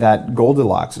in that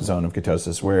Goldilocks zone of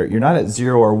ketosis where you're not at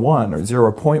 0 or 1 or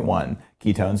 0.1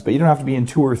 ketones, but you don't have to be in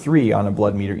 2 or 3 on a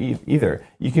blood meter either.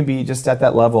 You can be just at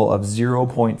that level of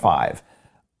 0.5.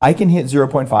 I can hit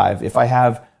 0.5 if I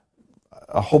have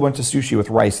a whole bunch of sushi with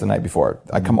rice the night before.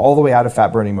 I come all the way out of fat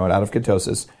burning mode, out of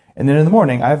ketosis. And then in the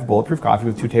morning, I have bulletproof coffee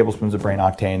with 2 tablespoons of brain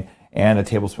octane and a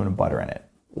tablespoon of butter in it,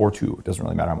 or 2. It doesn't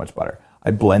really matter how much butter. I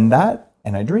blend that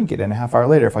and I drink it. And a half hour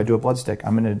later, if I do a blood stick,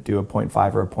 I'm going to do a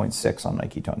 0.5 or a 0.6 on my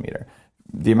ketone meter.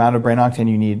 The amount of brain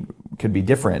octane you need could be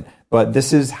different, but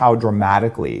this is how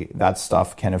dramatically that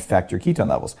stuff can affect your ketone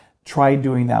levels. Try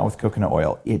doing that with coconut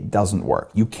oil. It doesn't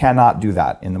work. You cannot do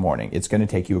that in the morning. It's going to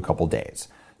take you a couple days.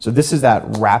 So this is that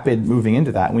rapid moving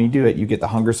into that. When you do it, you get the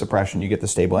hunger suppression, you get the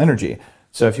stable energy.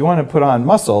 So if you want to put on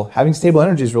muscle, having stable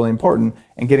energy is really important,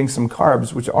 and getting some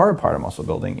carbs, which are a part of muscle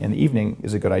building in the evening,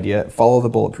 is a good idea. Follow the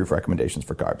bulletproof recommendations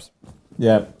for carbs.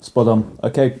 Yeah, spot on.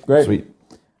 Okay, great. Sweet.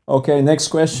 Okay, next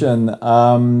question.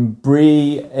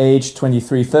 Bree, age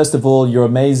 23. First of all, you're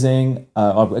amazing.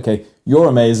 You're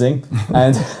amazing.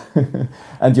 and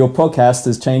and your podcast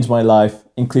has changed my life,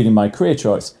 including my career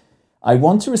choice. I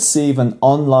want to receive an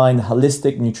online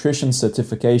holistic nutrition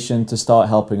certification to start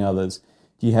helping others.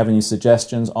 Do you have any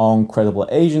suggestions on credible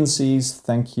agencies?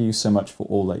 Thank you so much for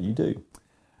all that you do.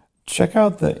 Check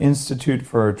out the Institute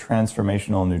for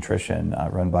Transformational Nutrition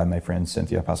run by my friend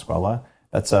Cynthia Pasquala.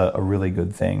 That's a really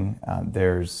good thing.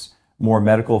 There's more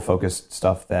medical-focused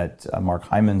stuff that Mark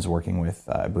Hyman's working with.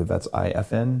 I believe that's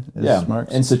IFN.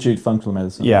 Mark's? Institute Functional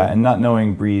Medicine. Yeah, and not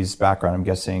knowing Bree's background, I'm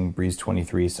guessing Bree's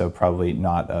 23, so probably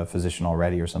not a physician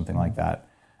already or something like that.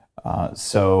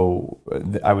 So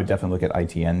I would definitely look at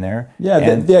ITN there.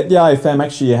 Yeah, the IFM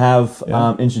actually have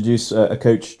introduced a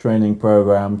coach training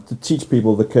program to teach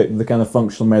people the kind of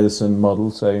functional medicine model.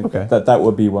 So that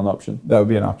would be one option. That would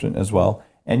be an option as well.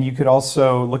 And you could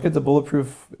also look at the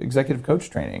Bulletproof Executive Coach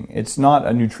Training. It's not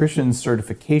a nutrition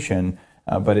certification,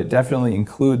 but it definitely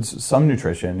includes some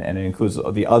nutrition, and it includes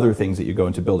the other things that you go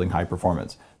into building high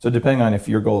performance. So depending on if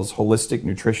your goal is holistic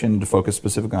nutrition to focus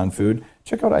specifically on food,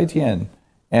 check out ITN.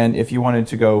 And if you wanted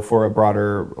to go for a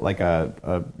broader, like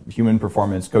a human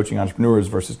performance, coaching entrepreneurs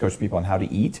versus coaching people on how to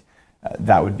eat,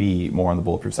 that would be more on the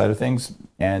Bulletproof side of things.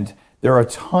 And there are a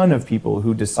ton of people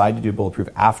who decide to do Bulletproof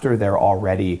after they're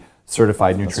already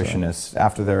certified nutritionists. Right.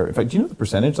 After they're, in fact, do you know the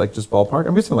percentage, like just ballpark?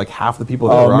 I'm guessing like half the people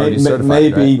that are already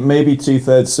certified, maybe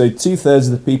 2/3. So 2/3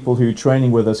 of the people who are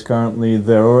training with us currently,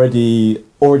 they're already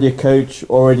a coach,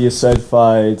 already a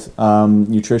certified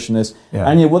nutritionist. Yeah.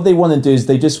 And what they want to do is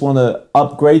they just want to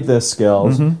upgrade their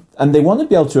skills, and they want to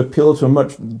be able to appeal to a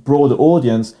much broader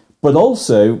audience. But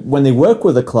also, when they work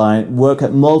with a client, work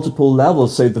at multiple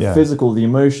levels. So the physical, the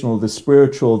emotional, the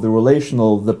spiritual, the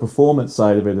relational, the performance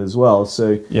side of it as well.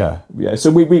 So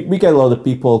So we get a lot of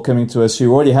people coming to us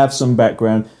who already have some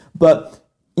background, but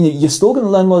you're still going to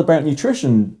learn a lot about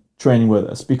nutrition training with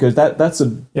us, because it's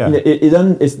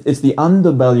the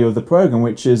underbelly of the program,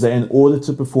 which is that in order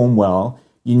to perform well,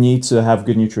 you need to have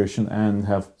good nutrition and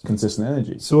have consistent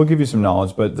energy. So we'll give you some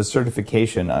knowledge, but the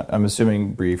certification, I'm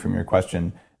assuming, Bree, from your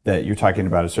question, that you're talking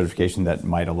about a certification that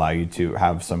might allow you to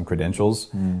have some credentials.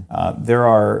 There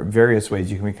are various ways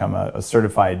you can become a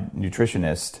certified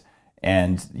nutritionist,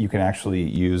 And you can actually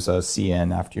use a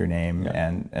CN after your name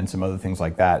and some other things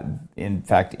like that. In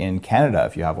fact, in Canada,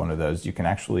 if you have one of those, you can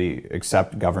actually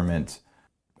accept government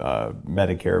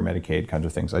Medicare, Medicaid kinds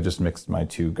of things. I just mixed my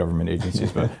two government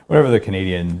agencies, but whatever the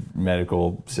Canadian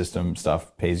medical system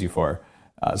stuff pays you for.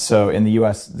 So in the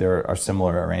US, there are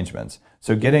similar arrangements.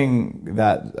 So getting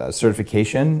that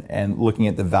certification and looking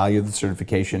at the value of the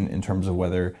certification in terms of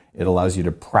whether it allows you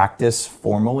to practice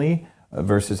formally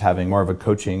versus having more of a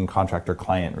coaching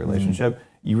contractor-client relationship,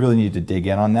 you really need to dig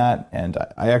in on that. And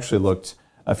I actually looked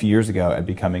a few years ago at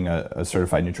becoming a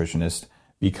certified nutritionist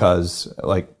because,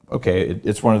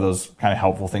 it's one of those kind of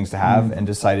helpful things to have, and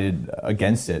decided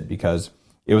against it because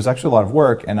it was actually a lot of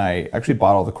work. And I actually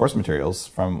bought all the course materials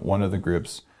from one of the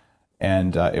groups.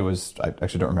 And I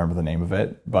actually don't remember the name of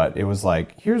it, but it was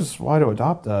like, here's why to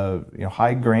adopt a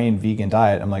high grain vegan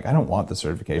diet. I'm like, I don't want the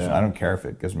certification. I don't care if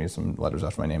it gives me some letters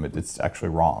after my name. It's actually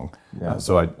wrong.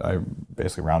 So I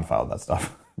basically round filed that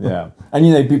stuff. Yeah.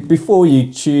 And, before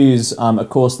you choose a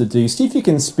course to do, see if you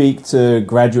can speak to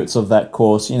graduates of that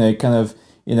course, you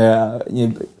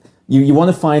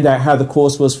want to find out how the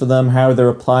course was for them, how they're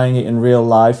applying it in real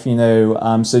life,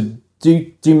 so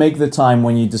do make the time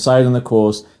when you decide on the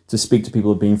course to speak to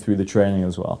people who've been through the training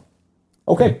as well.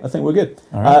 Okay, I think we're good.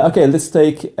 All right. Okay, let's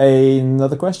take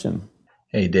another question.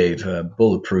 Hey, Dave,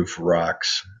 Bulletproof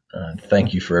rocks.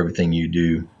 Thank you for everything you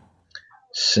do.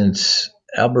 Since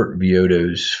Albert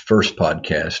Villotto's first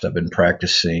podcast, I've been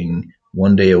practicing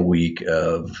 1 day a week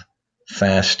of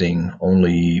fasting,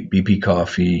 only BP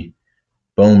coffee,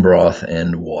 bone broth,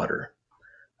 and water.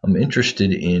 I'm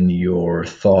interested in your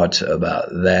thoughts about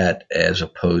that as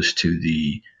opposed to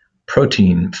the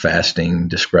protein fasting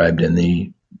described in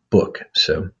the book.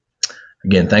 So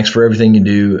again, thanks for everything you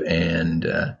do, and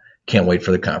can't wait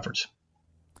for the conference.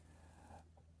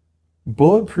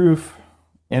 Bulletproof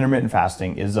intermittent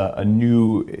fasting is a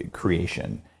new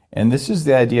creation. And this is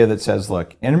the idea that says,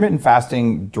 look, intermittent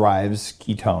fasting drives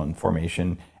ketone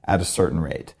formation at a certain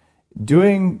rate.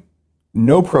 Doing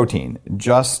no protein,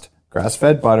 just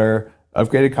grass-fed butter,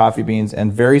 upgraded coffee beans,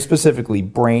 and very specifically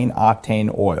brain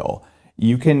octane oil,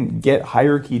 you can get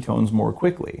higher ketones more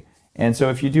quickly. And so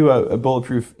if you do a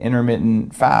bulletproof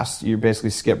intermittent fast, you basically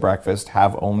skip breakfast,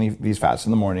 have only these fats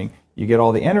in the morning, you get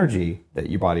all the energy that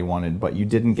your body wanted, but you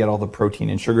didn't get all the protein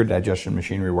and sugar digestion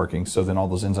machinery working. So then all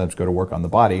those enzymes go to work on the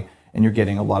body, and you're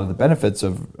getting a lot of the benefits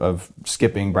of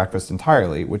skipping breakfast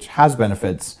entirely, which has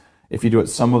benefits if you do it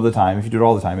some of the time. If you do it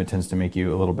all the time, it tends to make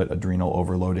you a little bit adrenal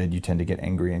overloaded. You tend to get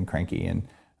angry and cranky, and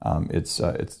it's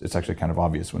actually kind of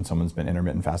obvious when someone's been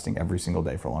intermittent fasting every single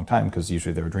day for a long time, because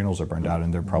usually their adrenals are burned out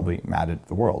and they're probably mad at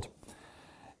the world.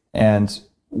 And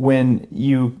when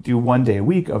you do 1 day a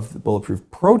week of the bulletproof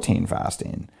protein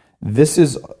fasting, this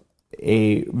is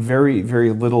a very,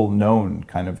 very little known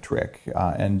kind of trick.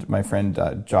 And my friend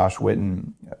Josh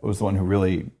Witten was the one who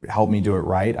really helped me do it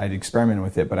right. I'd experimented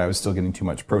with it, but I was still getting too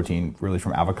much protein, really,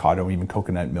 from avocado. Even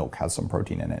coconut milk has some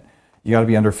protein in it. You got to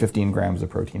be under 15 grams of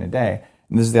protein a day.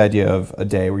 And this is the idea of a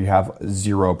day where you have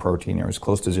zero protein, or as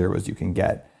close to zero as you can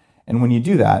get. And when you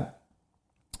do that,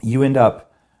 you end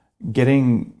up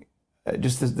getting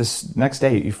just this next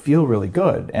day, you feel really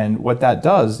good. And what that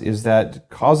does is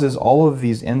that causes all of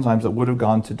these enzymes that would have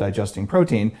gone to digesting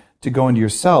protein to go into your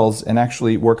cells and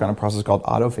actually work on a process called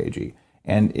autophagy.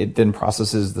 And it then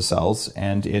processes the cells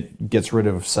and it gets rid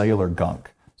of cellular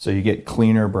gunk. So you get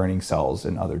cleaner burning cells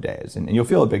in other days, and you'll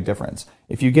feel a big difference.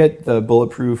 If you get the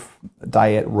Bulletproof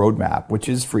Diet Roadmap, which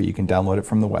is free, you can download it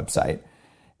from the website,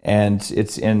 and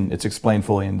it's explained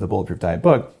fully in the Bulletproof Diet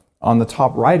book. On the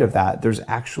top right of that, there's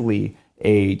actually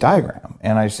a diagram,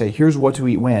 and I say, here's what to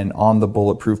eat when on the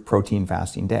Bulletproof Protein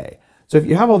Fasting Day. So if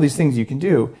you have all these things you can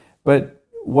do, but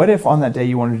what if on that day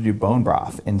you wanted to do bone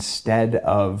broth instead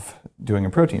of doing a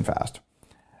protein fast?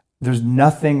 There's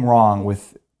nothing wrong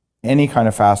with any kind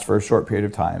of fast for a short period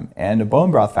of time, and a bone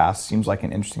broth fast seems like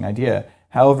an interesting idea.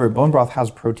 However, bone broth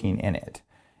has protein in it,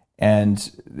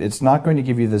 and it's not going to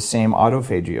give you the same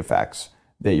autophagy effects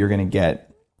that you're going to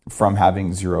get from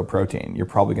having zero protein. You're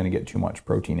probably going to get too much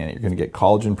protein in it. You're going to get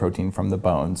collagen protein from the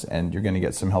bones, and you're going to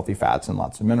get some healthy fats and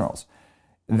lots of minerals.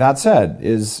 That said,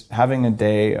 is having a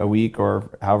day a week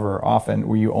or however often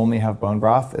where you only have bone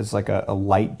broth is like a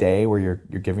light day where you're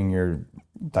giving your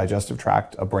digestive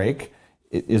tract a break.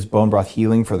 Is bone broth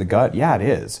healing for the gut? Yeah, it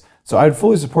is. So I'd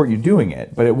fully support you doing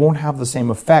it, but it won't have the same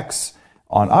effects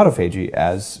on autophagy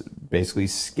as basically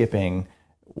skipping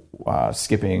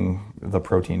the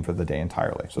protein for the day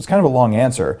entirely. So it's kind of a long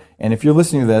answer. And if you're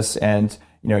listening to this and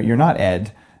you're not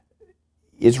Ed,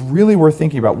 it's really worth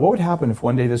thinking about what would happen if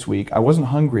one day this week I wasn't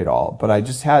hungry at all, but I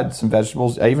just had some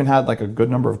vegetables. I even had like a good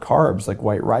number of carbs, like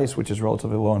white rice, which is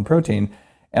relatively low in protein,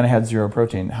 and I had zero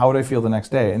protein. How would I feel the next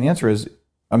day? And the answer is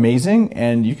amazing,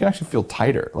 and you can actually feel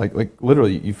tighter. Like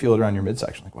literally, you feel it around your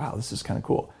midsection. Like, wow, this is kind of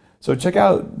cool. So check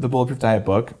out the Bulletproof Diet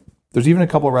book. There's even a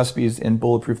couple of recipes in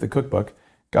Bulletproof the Cookbook.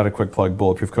 Got a quick plug,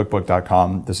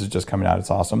 bulletproofcookbook.com. This is just coming out.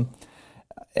 It's awesome.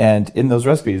 And in those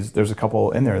recipes, there's a couple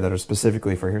in there that are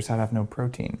specifically for here's how to have no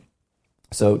protein.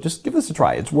 So just give this a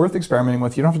try. It's worth experimenting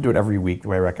with. You don't have to do it every week the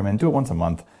way I recommend. Do it once a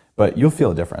month, but you'll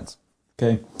feel a difference.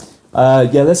 Okay.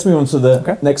 Let's move on to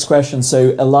the next question.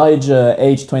 So Elijah,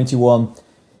 age 21.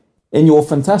 In your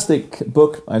fantastic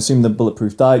book, I assume the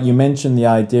Bulletproof Diet, you mentioned the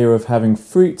idea of having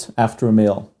fruit after a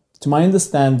meal. To my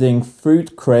understanding,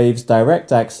 fruit craves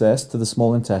direct access to the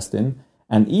small intestine,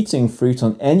 and eating fruit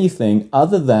on anything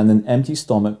other than an empty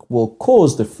stomach will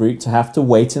cause the fruit to have to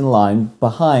wait in line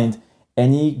behind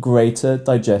any greater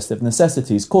digestive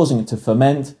necessities, causing it to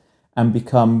ferment and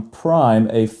become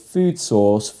a food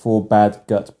source for bad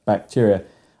gut bacteria.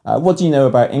 What do you know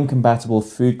about incompatible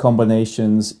food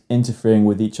combinations interfering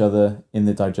with each other in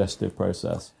the digestive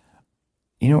process?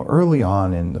 Early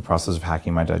on in the process of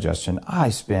hacking my digestion, I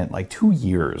spent like 2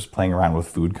 years playing around with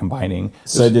food combining.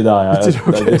 So did I.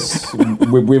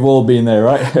 We've all been there,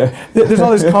 right? There's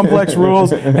all these complex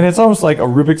rules, and it's almost like a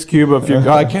Rubik's Cube of,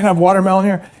 I can't have watermelon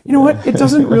here. You know what? It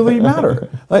doesn't really matter.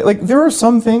 Like there are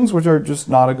some things which are just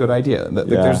not a good idea.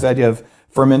 There's the idea of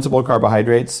fermentable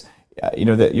carbohydrates.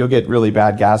 That you'll get really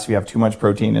bad gas if you have too much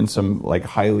protein and some like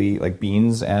highly like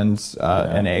beans and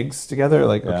eggs together.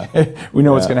 We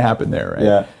know what's going to happen there, right?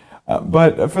 Yeah.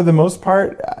 But for the most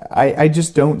part, I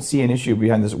just don't see an issue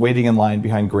behind this waiting in line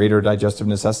behind greater digestive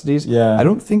necessities. Yeah. I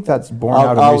don't think that's born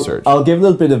out of research. I'll give a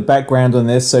little bit of background on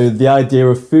this. So the idea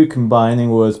of food combining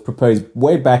was proposed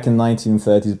way back in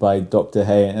 1930s by Dr.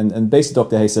 Hay. And basically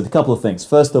Dr. Hay said a couple of things.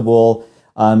 First of all,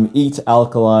 eat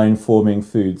alkaline forming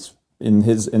foods. In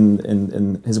his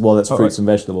world, that's fruits and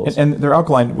vegetables. And they're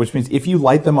alkaline, which means if you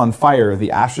light them on fire, the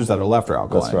ashes that are left are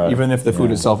alkaline. That's right. Even if the food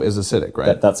itself is acidic,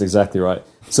 right? That's exactly right.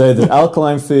 So the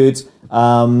alkaline foods,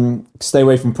 stay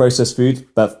away from processed food.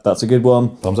 That's a good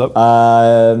one. Thumbs up.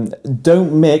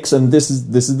 Don't mix, and this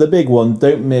is the big one.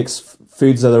 Don't mix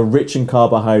foods that are rich in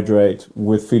carbohydrate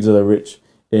with foods that are rich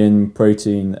in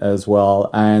protein as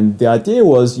well. And the idea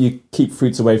was you keep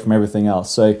fruits away from everything else.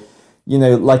 So,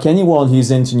 like anyone who's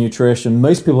into nutrition,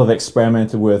 most people have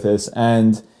experimented with this.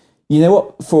 And you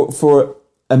know what? For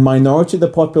a minority of the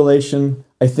population,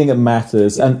 I think it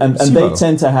matters. And they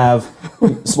tend to have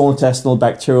small intestinal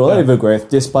bacterial overgrowth,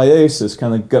 dysbiosis,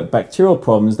 kind of gut bacterial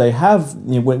problems. They have,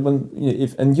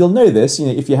 and you'll know this,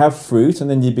 if you have fruit and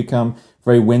then you become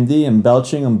very windy and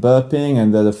belching and burping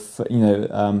and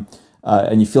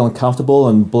and you feel uncomfortable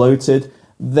and bloated,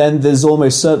 then there's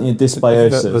almost certainly a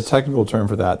dysbiosis. The technical term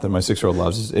for that my 6-year-old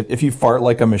loves is if you fart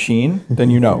like a machine,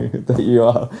 then you know. That you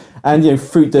are. And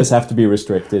fruit does have to be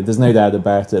restricted. There's no doubt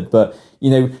about it. But,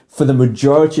 for the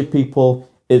majority of people,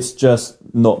 it's just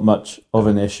not much of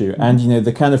an issue. And,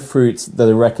 the kind of fruits that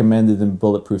are recommended in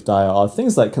Bulletproof Diet are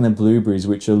things like kind of blueberries,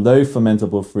 which are low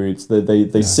fermentable fruits.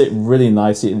 They sit really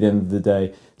nicely at the end of the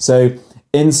day. So,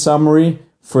 in summary,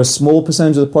 for a small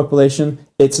percentage of the population,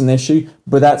 it's an issue,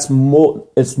 but it's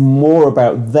more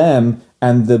about them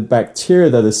and the bacteria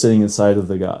that are sitting inside of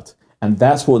the gut. And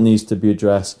that's what needs to be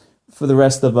addressed. For the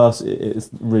rest of us,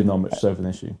 it's really not much of an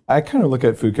issue. I kind of look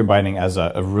at food combining as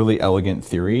a really elegant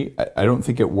theory. I don't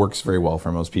think it works very well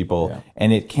for most people,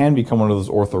 and it can become one of those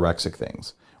orthorexic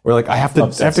things where I have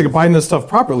to combine this stuff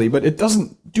properly, but it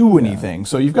doesn't do anything.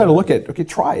 So you've got to look at,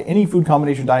 try any food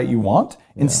combination diet you want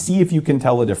and see if you can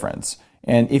tell a difference.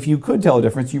 And if you could tell a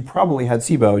difference, you probably had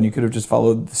SIBO, and you could have just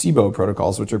followed the SIBO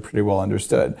protocols, which are pretty well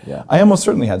understood. Yeah. I almost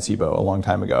certainly had SIBO a long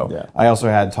time ago. Yeah. I also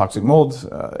had toxic mold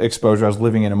exposure. I was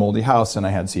living in a moldy house, and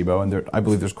I had SIBO, and I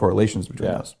believe there's correlations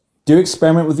between those. Do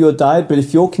experiment with your diet, but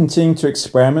if you're continuing to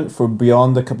experiment for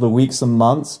beyond a couple of weeks and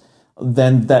months,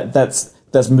 then that's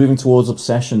moving towards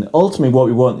obsession. Ultimately, what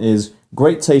we want is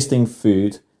great tasting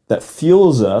food that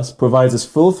fuels us, provides us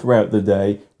full throughout the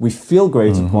day. We feel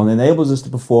great upon, enables us to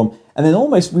perform. And then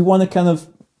almost we want to kind of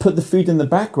put the food in the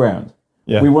background.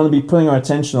 Yeah. We want to be putting our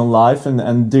attention on life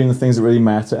and doing the things that really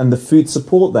matter. And the food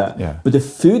support that. Yeah. But if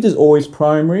food is always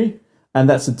primary and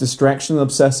that's a distraction,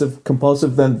 obsessive,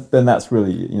 compulsive, then that's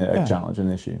really a challenge,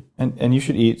 an issue. And you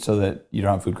should eat so that you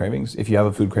don't have food cravings. If you have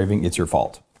a food craving, it's your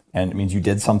fault. And it means you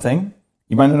did something.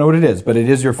 You might not know what it is, but it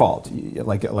is your fault.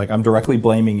 Like I'm directly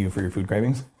blaming you for your food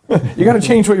cravings. You got to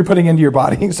change what you're putting into your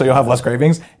body so you'll have less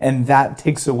cravings, and that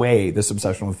takes away this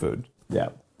obsession with food. Yeah.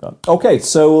 Okay,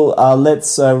 so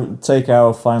let's take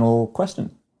our final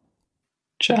question.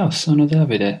 Ciao, sono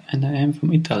Davide and I am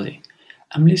from Italy.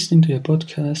 I'm listening to your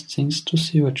podcast since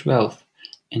 2012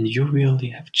 and you really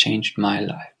have changed my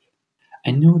life.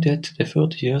 I know that the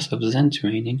 30 years of Zen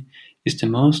training is the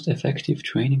most effective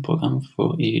training program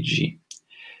for EEG.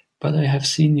 But I have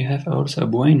seen you have also a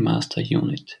Brain Master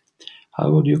unit. How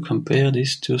would you compare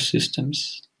these two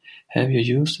systems? Have you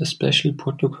used a special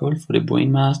protocol for the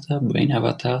Brain Master Brain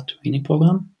Avatar training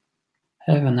program?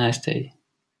 Have a nice day.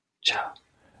 Ciao.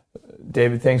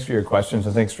 David, thanks for your questions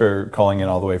and thanks for calling in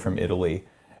all the way from Italy.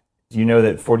 You know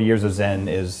that 40 years of Zen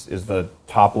is the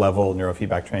top level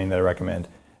neurofeedback training that I recommend.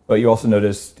 But you also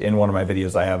noticed in one of my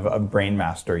videos I have a Brain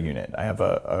Master unit. I have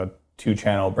a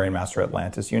 2-channel Brain Master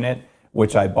Atlantis unit,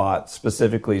 which I bought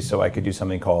specifically so I could do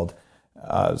something called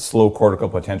slow cortical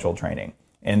potential training.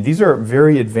 And these are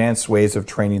very advanced ways of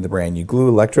training the brain. You glue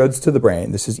electrodes to the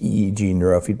brain. This is EEG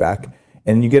neurofeedback.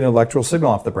 And you get an electrical signal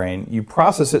off the brain. You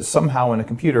process it somehow in a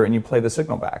computer and you play the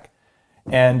signal back.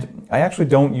 And I actually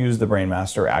don't use the Brain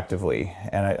Master actively.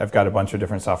 And I've got a bunch of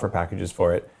different software packages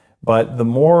for it. But the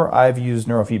more I've used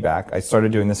neurofeedback, I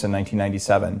started doing this in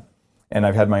 1997, and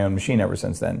I've had my own machine ever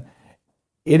since then.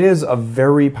 It is a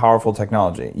very powerful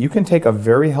technology. You can take a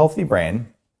very healthy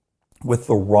brain with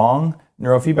the wrong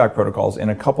neurofeedback protocols. In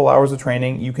a couple hours of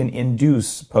training, you can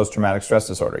induce post-traumatic stress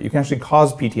disorder. You can actually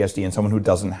cause PTSD in someone who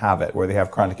doesn't have it, where they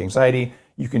have chronic anxiety.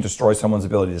 You can destroy someone's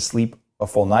ability to sleep a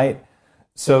full night.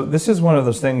 So this is one of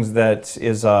those things that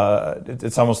is,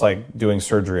 it's almost like doing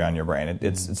surgery on your brain.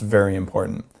 It's very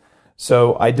important.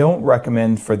 So I don't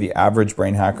recommend for the average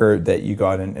brain hacker that you go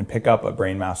out and pick up a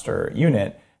Brain Master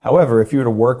unit. However, if you were to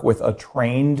work with a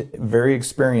trained, very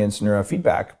experienced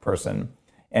neurofeedback person,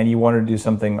 and you wanted to do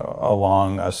something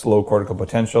along a slow cortical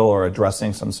potential or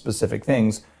addressing some specific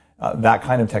things, that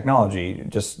kind of technology,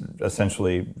 just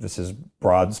essentially, this is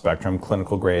broad spectrum,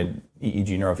 clinical grade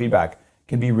EEG neurofeedback,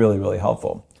 can be really, really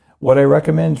helpful. What I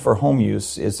recommend for home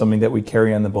use is something that we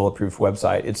carry on the Bulletproof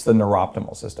website. It's the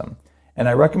Neuroptimal system. And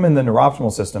I recommend the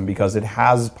Neuroptimal system because it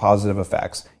has positive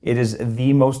effects. It is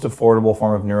the most affordable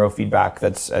form of neurofeedback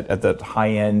that's at the high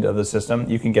end of the system.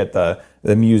 You can get the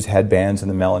Muse headbands and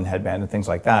the Melon headband and things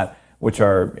like that, which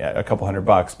are a couple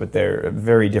 $100, but they're a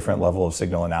very different level of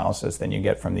signal analysis than you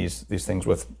get from these things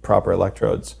with proper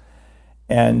electrodes.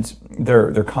 And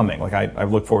they're coming. Like I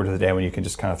look forward to the day when you can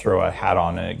just kind of throw a hat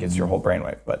on and it gets your whole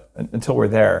brainwave. But until we're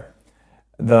there,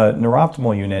 the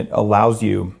Neuroptimal unit allows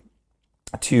you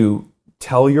to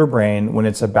tell your brain when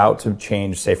it's about to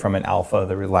change, say from an alpha,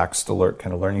 the relaxed, alert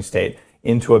kind of learning state,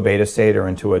 into a beta state or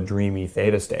into a dreamy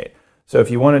theta state. So if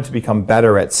you wanted to become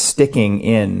better at sticking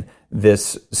in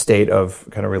this state of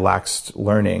kind of relaxed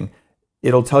learning,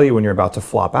 it'll tell you when you're about to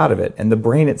flop out of it. And the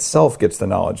brain itself gets the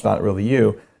knowledge, not really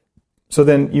you. So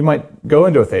then you might go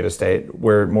into a theta state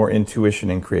where more intuition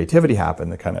and creativity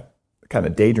happen, the kind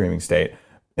of daydreaming state.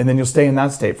 And then you'll stay in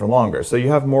that state for longer. So you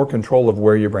have more control of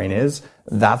where your brain is.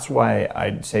 That's why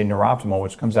I'd say Neuroptimal,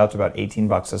 which comes out to about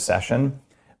 $18 a session,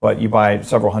 but you buy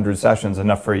several hundred sessions,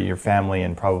 enough for your family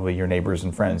and probably your neighbors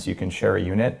and friends. You can share a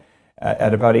unit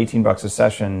at about $18 a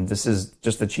session. This is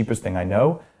just the cheapest thing I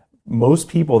know. Most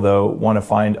people, though, want to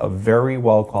find a very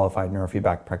well-qualified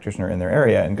neurofeedback practitioner in their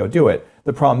area and go do it.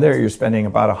 The problem there, you're spending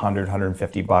about $100,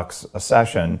 $150 a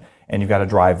session, and you've got to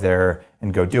drive there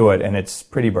and go do it, and it's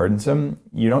pretty burdensome.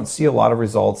 You don't see a lot of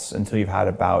results until you've had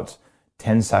about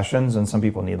 10 sessions, and some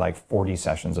people need like 40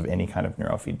 sessions of any kind of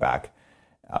neurofeedback.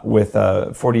 With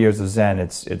 40 years of Zen,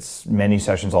 it's many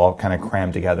sessions all kind of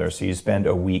crammed together. So you spend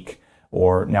a week,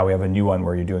 or now we have a new one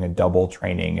where you're doing a double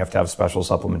training. You have to have special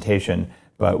supplementation,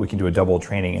 but we can do a double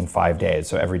training in 5 days.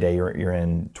 So every day you're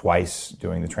in twice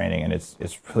doing the training, and it's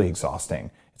really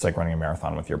exhausting. It's like running a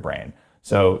marathon with your brain.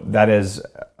 So that is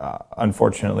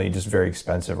unfortunately just very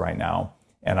expensive right now.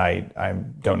 And I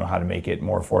don't know how to make it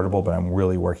more affordable, but I'm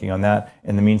really working on that.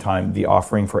 In the meantime, the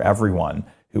offering for everyone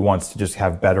who wants to just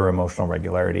have better emotional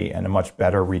regularity and a much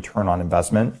better return on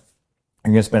investment,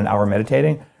 you're going to spend an hour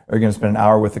meditating, or you're going to spend an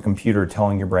hour with the computer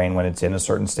telling your brain when it's in a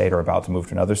certain state or about to move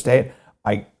to another state.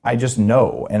 I just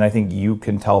know, and I think you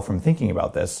can tell from thinking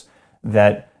about this,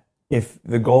 that if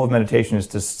the goal of meditation is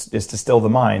to still the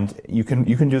mind, you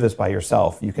can do this by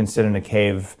yourself. You can sit in a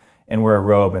cave and wear a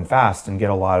robe and fast and get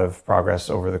a lot of progress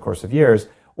over the course of years.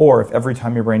 Or if every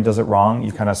time your brain does it wrong,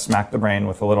 you kind of smack the brain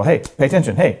with a little, hey, pay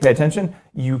attention,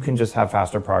 you can just have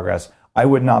faster progress. I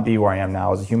would not be where I am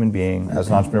now as a human being, as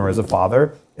an entrepreneur, as a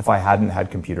father, if I hadn't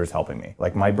had computers helping me.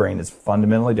 Like, my brain is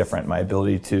fundamentally different. My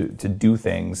ability to do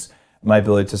things my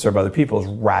ability to serve other people is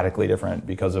radically different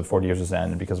because of 40 years of Zen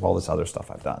and because of all this other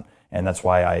stuff I've done. And that's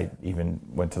why I even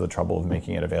went to the trouble of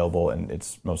making it available. And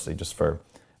it's mostly just for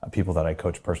people that I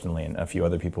coach personally and a few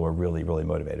other people who are really, really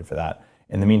motivated for that.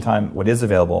 In the meantime, what is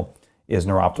available is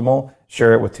Neuroptimal.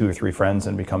 Share it with 2 or 3 friends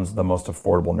and it becomes the most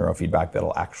affordable neurofeedback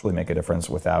that'll actually make a difference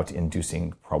without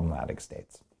inducing problematic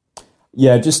states.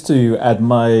 Yeah, just to add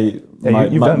my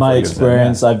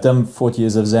experience, Zen, I've done 40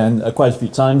 years of Zen quite a few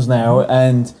times now,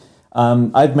 and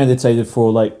I've meditated for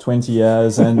like 20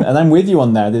 years, and I'm with you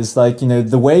on that. It's like,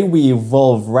 the way we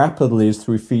evolve rapidly is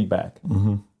through feedback.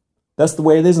 Mm-hmm. That's the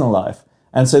way it is in life.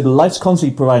 And so the life's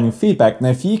constantly providing feedback. Now,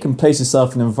 if you can place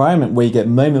yourself in an environment where you get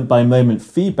moment-by-moment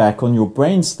feedback on your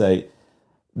brain state,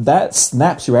 that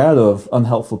snaps you out of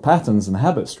unhelpful patterns and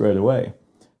habits straight away.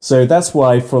 So that's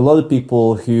why for a lot of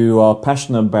people who are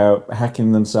passionate about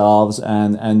hacking themselves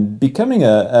and becoming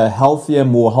a healthier,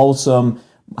 more wholesome,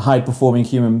 high-performing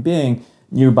human being,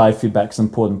 neurofeedback is an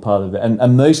important part of it.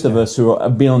 And most of us who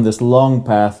have been on this long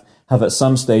path have at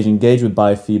some stage engaged with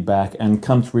biofeedback and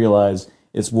come to realize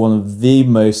it's one of the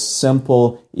most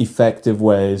simple, effective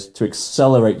ways to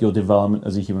accelerate your development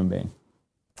as a human being.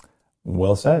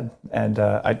 Well said. And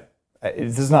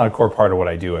this is not a core part of what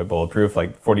I do at Bulletproof.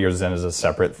 Like 40 Years Zen is a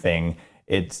separate thing.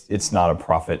 It's not a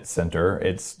profit center.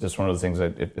 It's just one of those things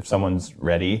that if someone's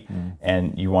ready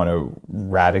and you want to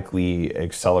radically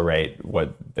accelerate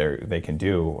what they can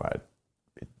do,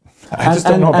 I just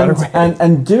don't know a better way.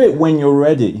 And do it when you're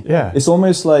ready. Yeah. It's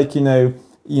almost like, have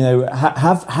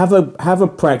a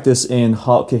practice in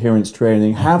heart coherence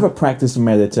training, have a practice in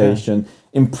meditation,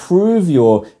 improve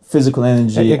your physical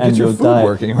energy and your diet.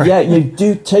 Working, right? Yeah, you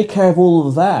do take care of all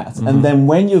of that. And then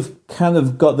when you've kind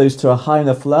of got those to a high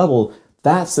enough level,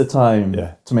 that's the time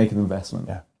to make an investment.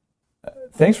 Yeah.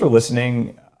 Thanks for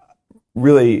listening.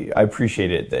 Really, I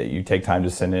appreciate it that you take time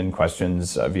to send in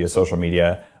questions via social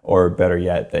media, or better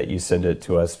yet, that you send it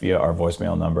to us via our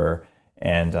voicemail number.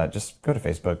 And just go to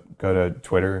Facebook, go to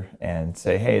Twitter, and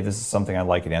say, hey, this is something I'd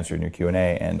like you to answer in your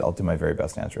Q&A, and I'll do my very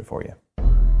best to answer it for you.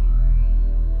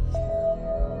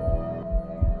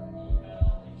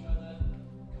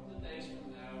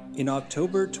 In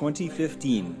October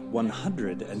 2015,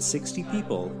 160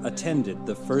 people attended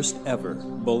the first ever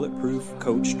Bulletproof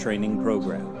Coach Training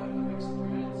Program.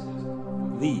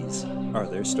 These are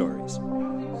their stories.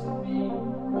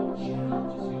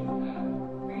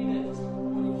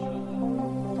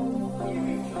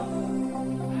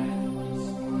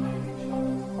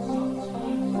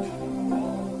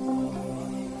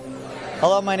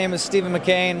 Hello, my name is Stephen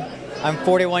McCain. I'm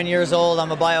 41 years old.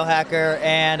 I'm a biohacker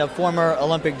and a former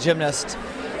Olympic gymnast.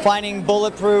 Finding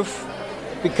Bulletproof,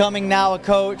 becoming now a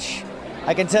coach,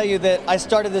 I can tell you that I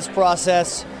started this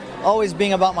process always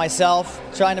being about myself,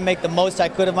 trying to make the most I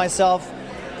could of myself.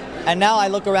 And now I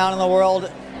look around in the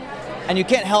world and you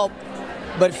can't help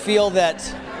but feel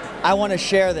that I want to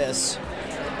share this.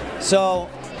 So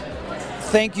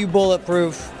thank you,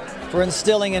 Bulletproof, for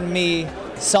instilling in me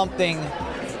something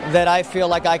that I feel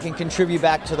like I can contribute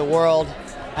back to the world,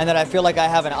 and that I feel like I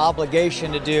have an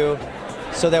obligation to do,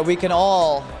 so that we can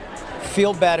all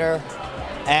feel better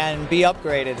and be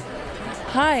upgraded.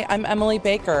 Hi, I'm Emily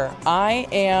Baker. I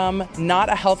am not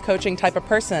a health coaching type of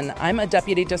person. I'm a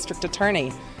deputy district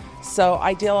attorney, so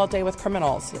I deal all day with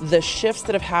criminals. The shifts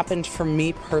that have happened for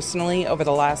me personally over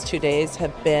the last 2 days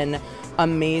have been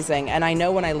amazing, and I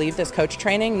know when I leave this coach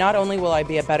training, not only will I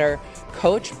be a better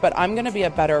coach, but I'm going to be a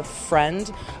better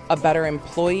friend, a better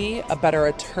employee, a better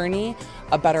attorney,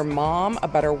 a better mom, a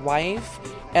better wife,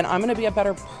 and I'm going to be a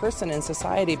better person in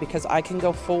society because I can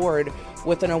go forward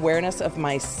with an awareness of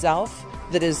myself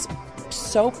that is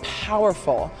so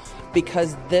powerful,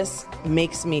 because this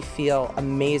makes me feel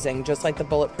amazing, just like the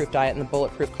Bulletproof diet and the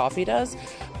Bulletproof coffee does.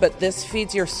 But this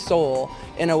feeds your soul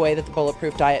in a way that the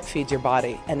Bulletproof diet feeds your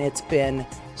body, and it's been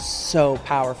so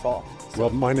powerful. Well,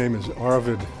 my name is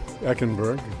Arvid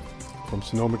Eckenberg from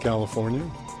Sonoma, California.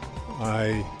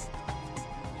 I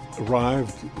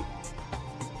arrived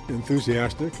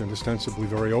enthusiastic and ostensibly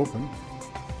very open.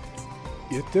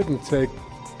 It didn't take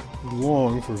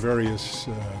long for various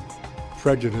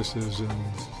prejudices and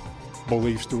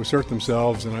beliefs to assert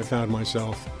themselves, and I found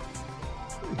myself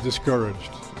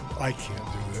discouraged. I can't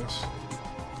do this.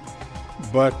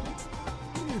 But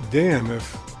damn,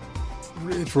 if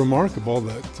it's remarkable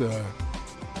that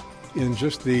in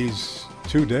just these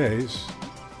 2 days,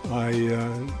 I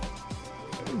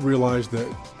realized that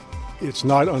it's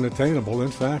not unattainable.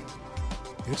 In fact,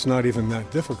 it's not even that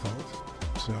difficult.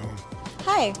 So,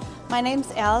 hi, my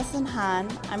name's Allison Hahn.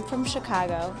 I'm from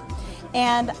Chicago,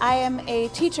 and I am a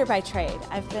teacher by trade.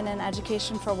 I've been in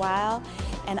education for a while,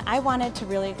 and I wanted to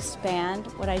really expand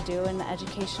what I do in the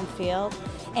education field,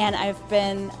 and I've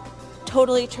been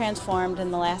totally transformed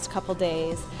in the last couple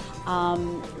days.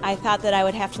 I thought that I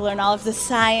would have to learn all of the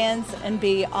science and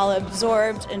be all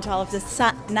absorbed into all of this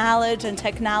knowledge and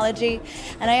technology,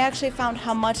 and I actually found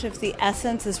how much of the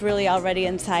essence is really already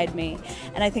inside me.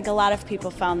 And I think a lot of people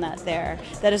found that there,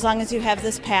 that as long as you have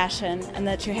this passion and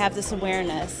that you have this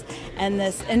awareness and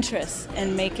this interest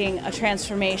in making a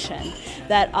transformation,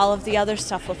 that all of the other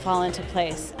stuff will fall into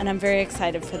place. And I'm very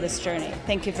excited for this journey.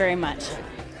 Thank you very much.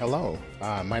 Hello,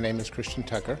 my name is Christian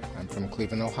Tucker. I'm from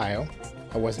Cleveland, Ohio.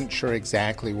 I wasn't sure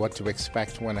exactly what to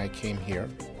expect when I came here,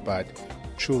 but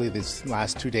truly these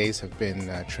last 2 days have been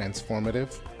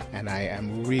transformative, and I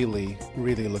am really,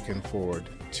 really looking forward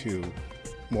to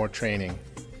more training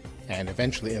and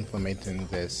eventually implementing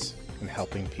this and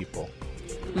helping people.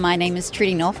 My name is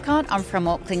Trudy Northcott. I'm from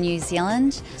Auckland, New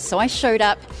Zealand. So I showed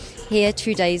up here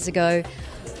 2 days ago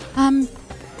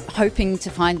hoping to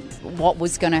find what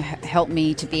was going to help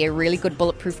me to be a really good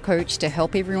bulletproof coach to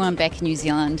help everyone back in New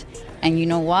Zealand. And you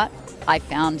know what? I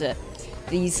found it.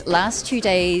 These last 2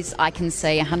 days, I can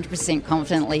say 100%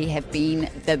 confidently, have been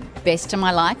the best of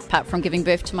my life, apart from giving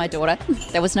birth to my daughter.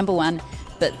 That was number one.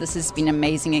 But this has been an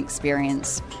amazing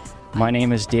experience. My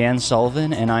name is Dan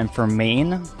Sullivan, and I'm from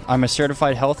Maine. I'm a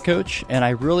certified health coach, and I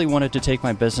really wanted to take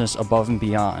my business above and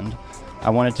beyond. I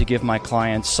wanted to give my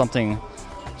clients something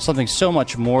so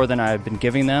much more than I have been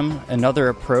giving them, another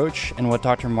approach, and what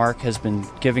Dr. Mark has been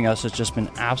giving us has just been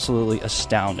absolutely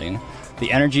astounding.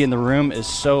 The energy in the room is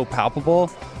so palpable.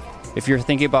 If you're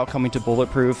thinking about coming to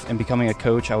Bulletproof and becoming a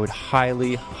coach, I would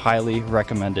highly, highly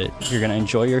recommend it. You're going to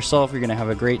enjoy yourself, you're going to have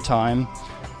a great time,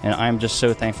 and I'm just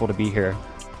so thankful to be here.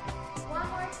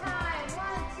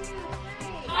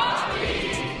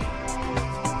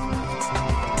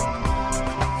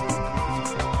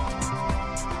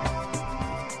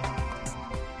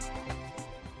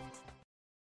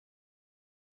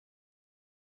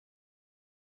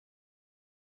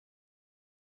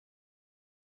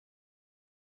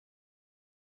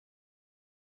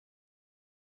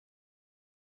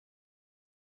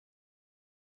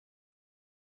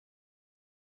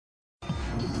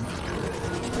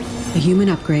 The Human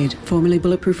Upgrade, formerly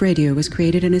Bulletproof Radio, was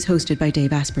created and is hosted by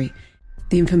Dave Asprey.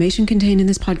 The information contained in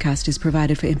this podcast is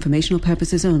provided for informational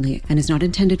purposes only and is not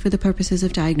intended for the purposes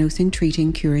of diagnosing,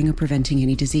 treating, curing, or preventing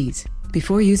any disease.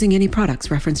 Before using any products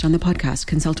referenced on the podcast,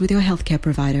 consult with your healthcare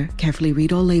provider, carefully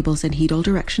read all labels, and heed all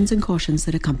directions and cautions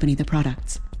that accompany the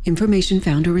products. Information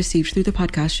found or received through the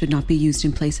podcast should not be used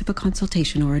in place of a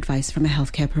consultation or advice from a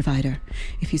healthcare provider.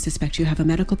 If you suspect you have a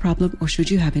medical problem or should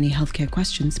you have any healthcare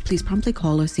questions, please promptly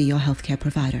call or see your healthcare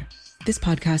provider. This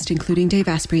podcast, including Dave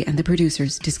Asprey and the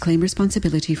producers, disclaim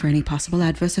responsibility for any possible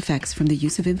adverse effects from the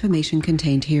use of information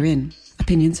contained herein.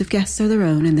 Opinions of guests are their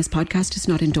own, and this podcast does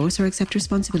not endorse or accept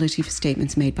responsibility for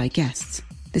statements made by guests.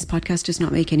 This podcast does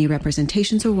not make any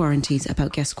representations or warranties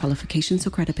about guest qualifications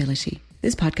or credibility.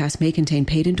 This podcast may contain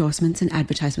paid endorsements and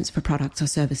advertisements for products or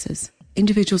services.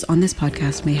 Individuals on this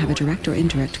podcast may have a direct or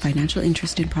indirect financial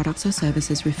interest in products or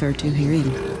services referred to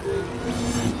herein.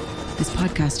 This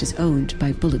podcast is owned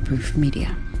by Bulletproof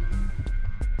Media.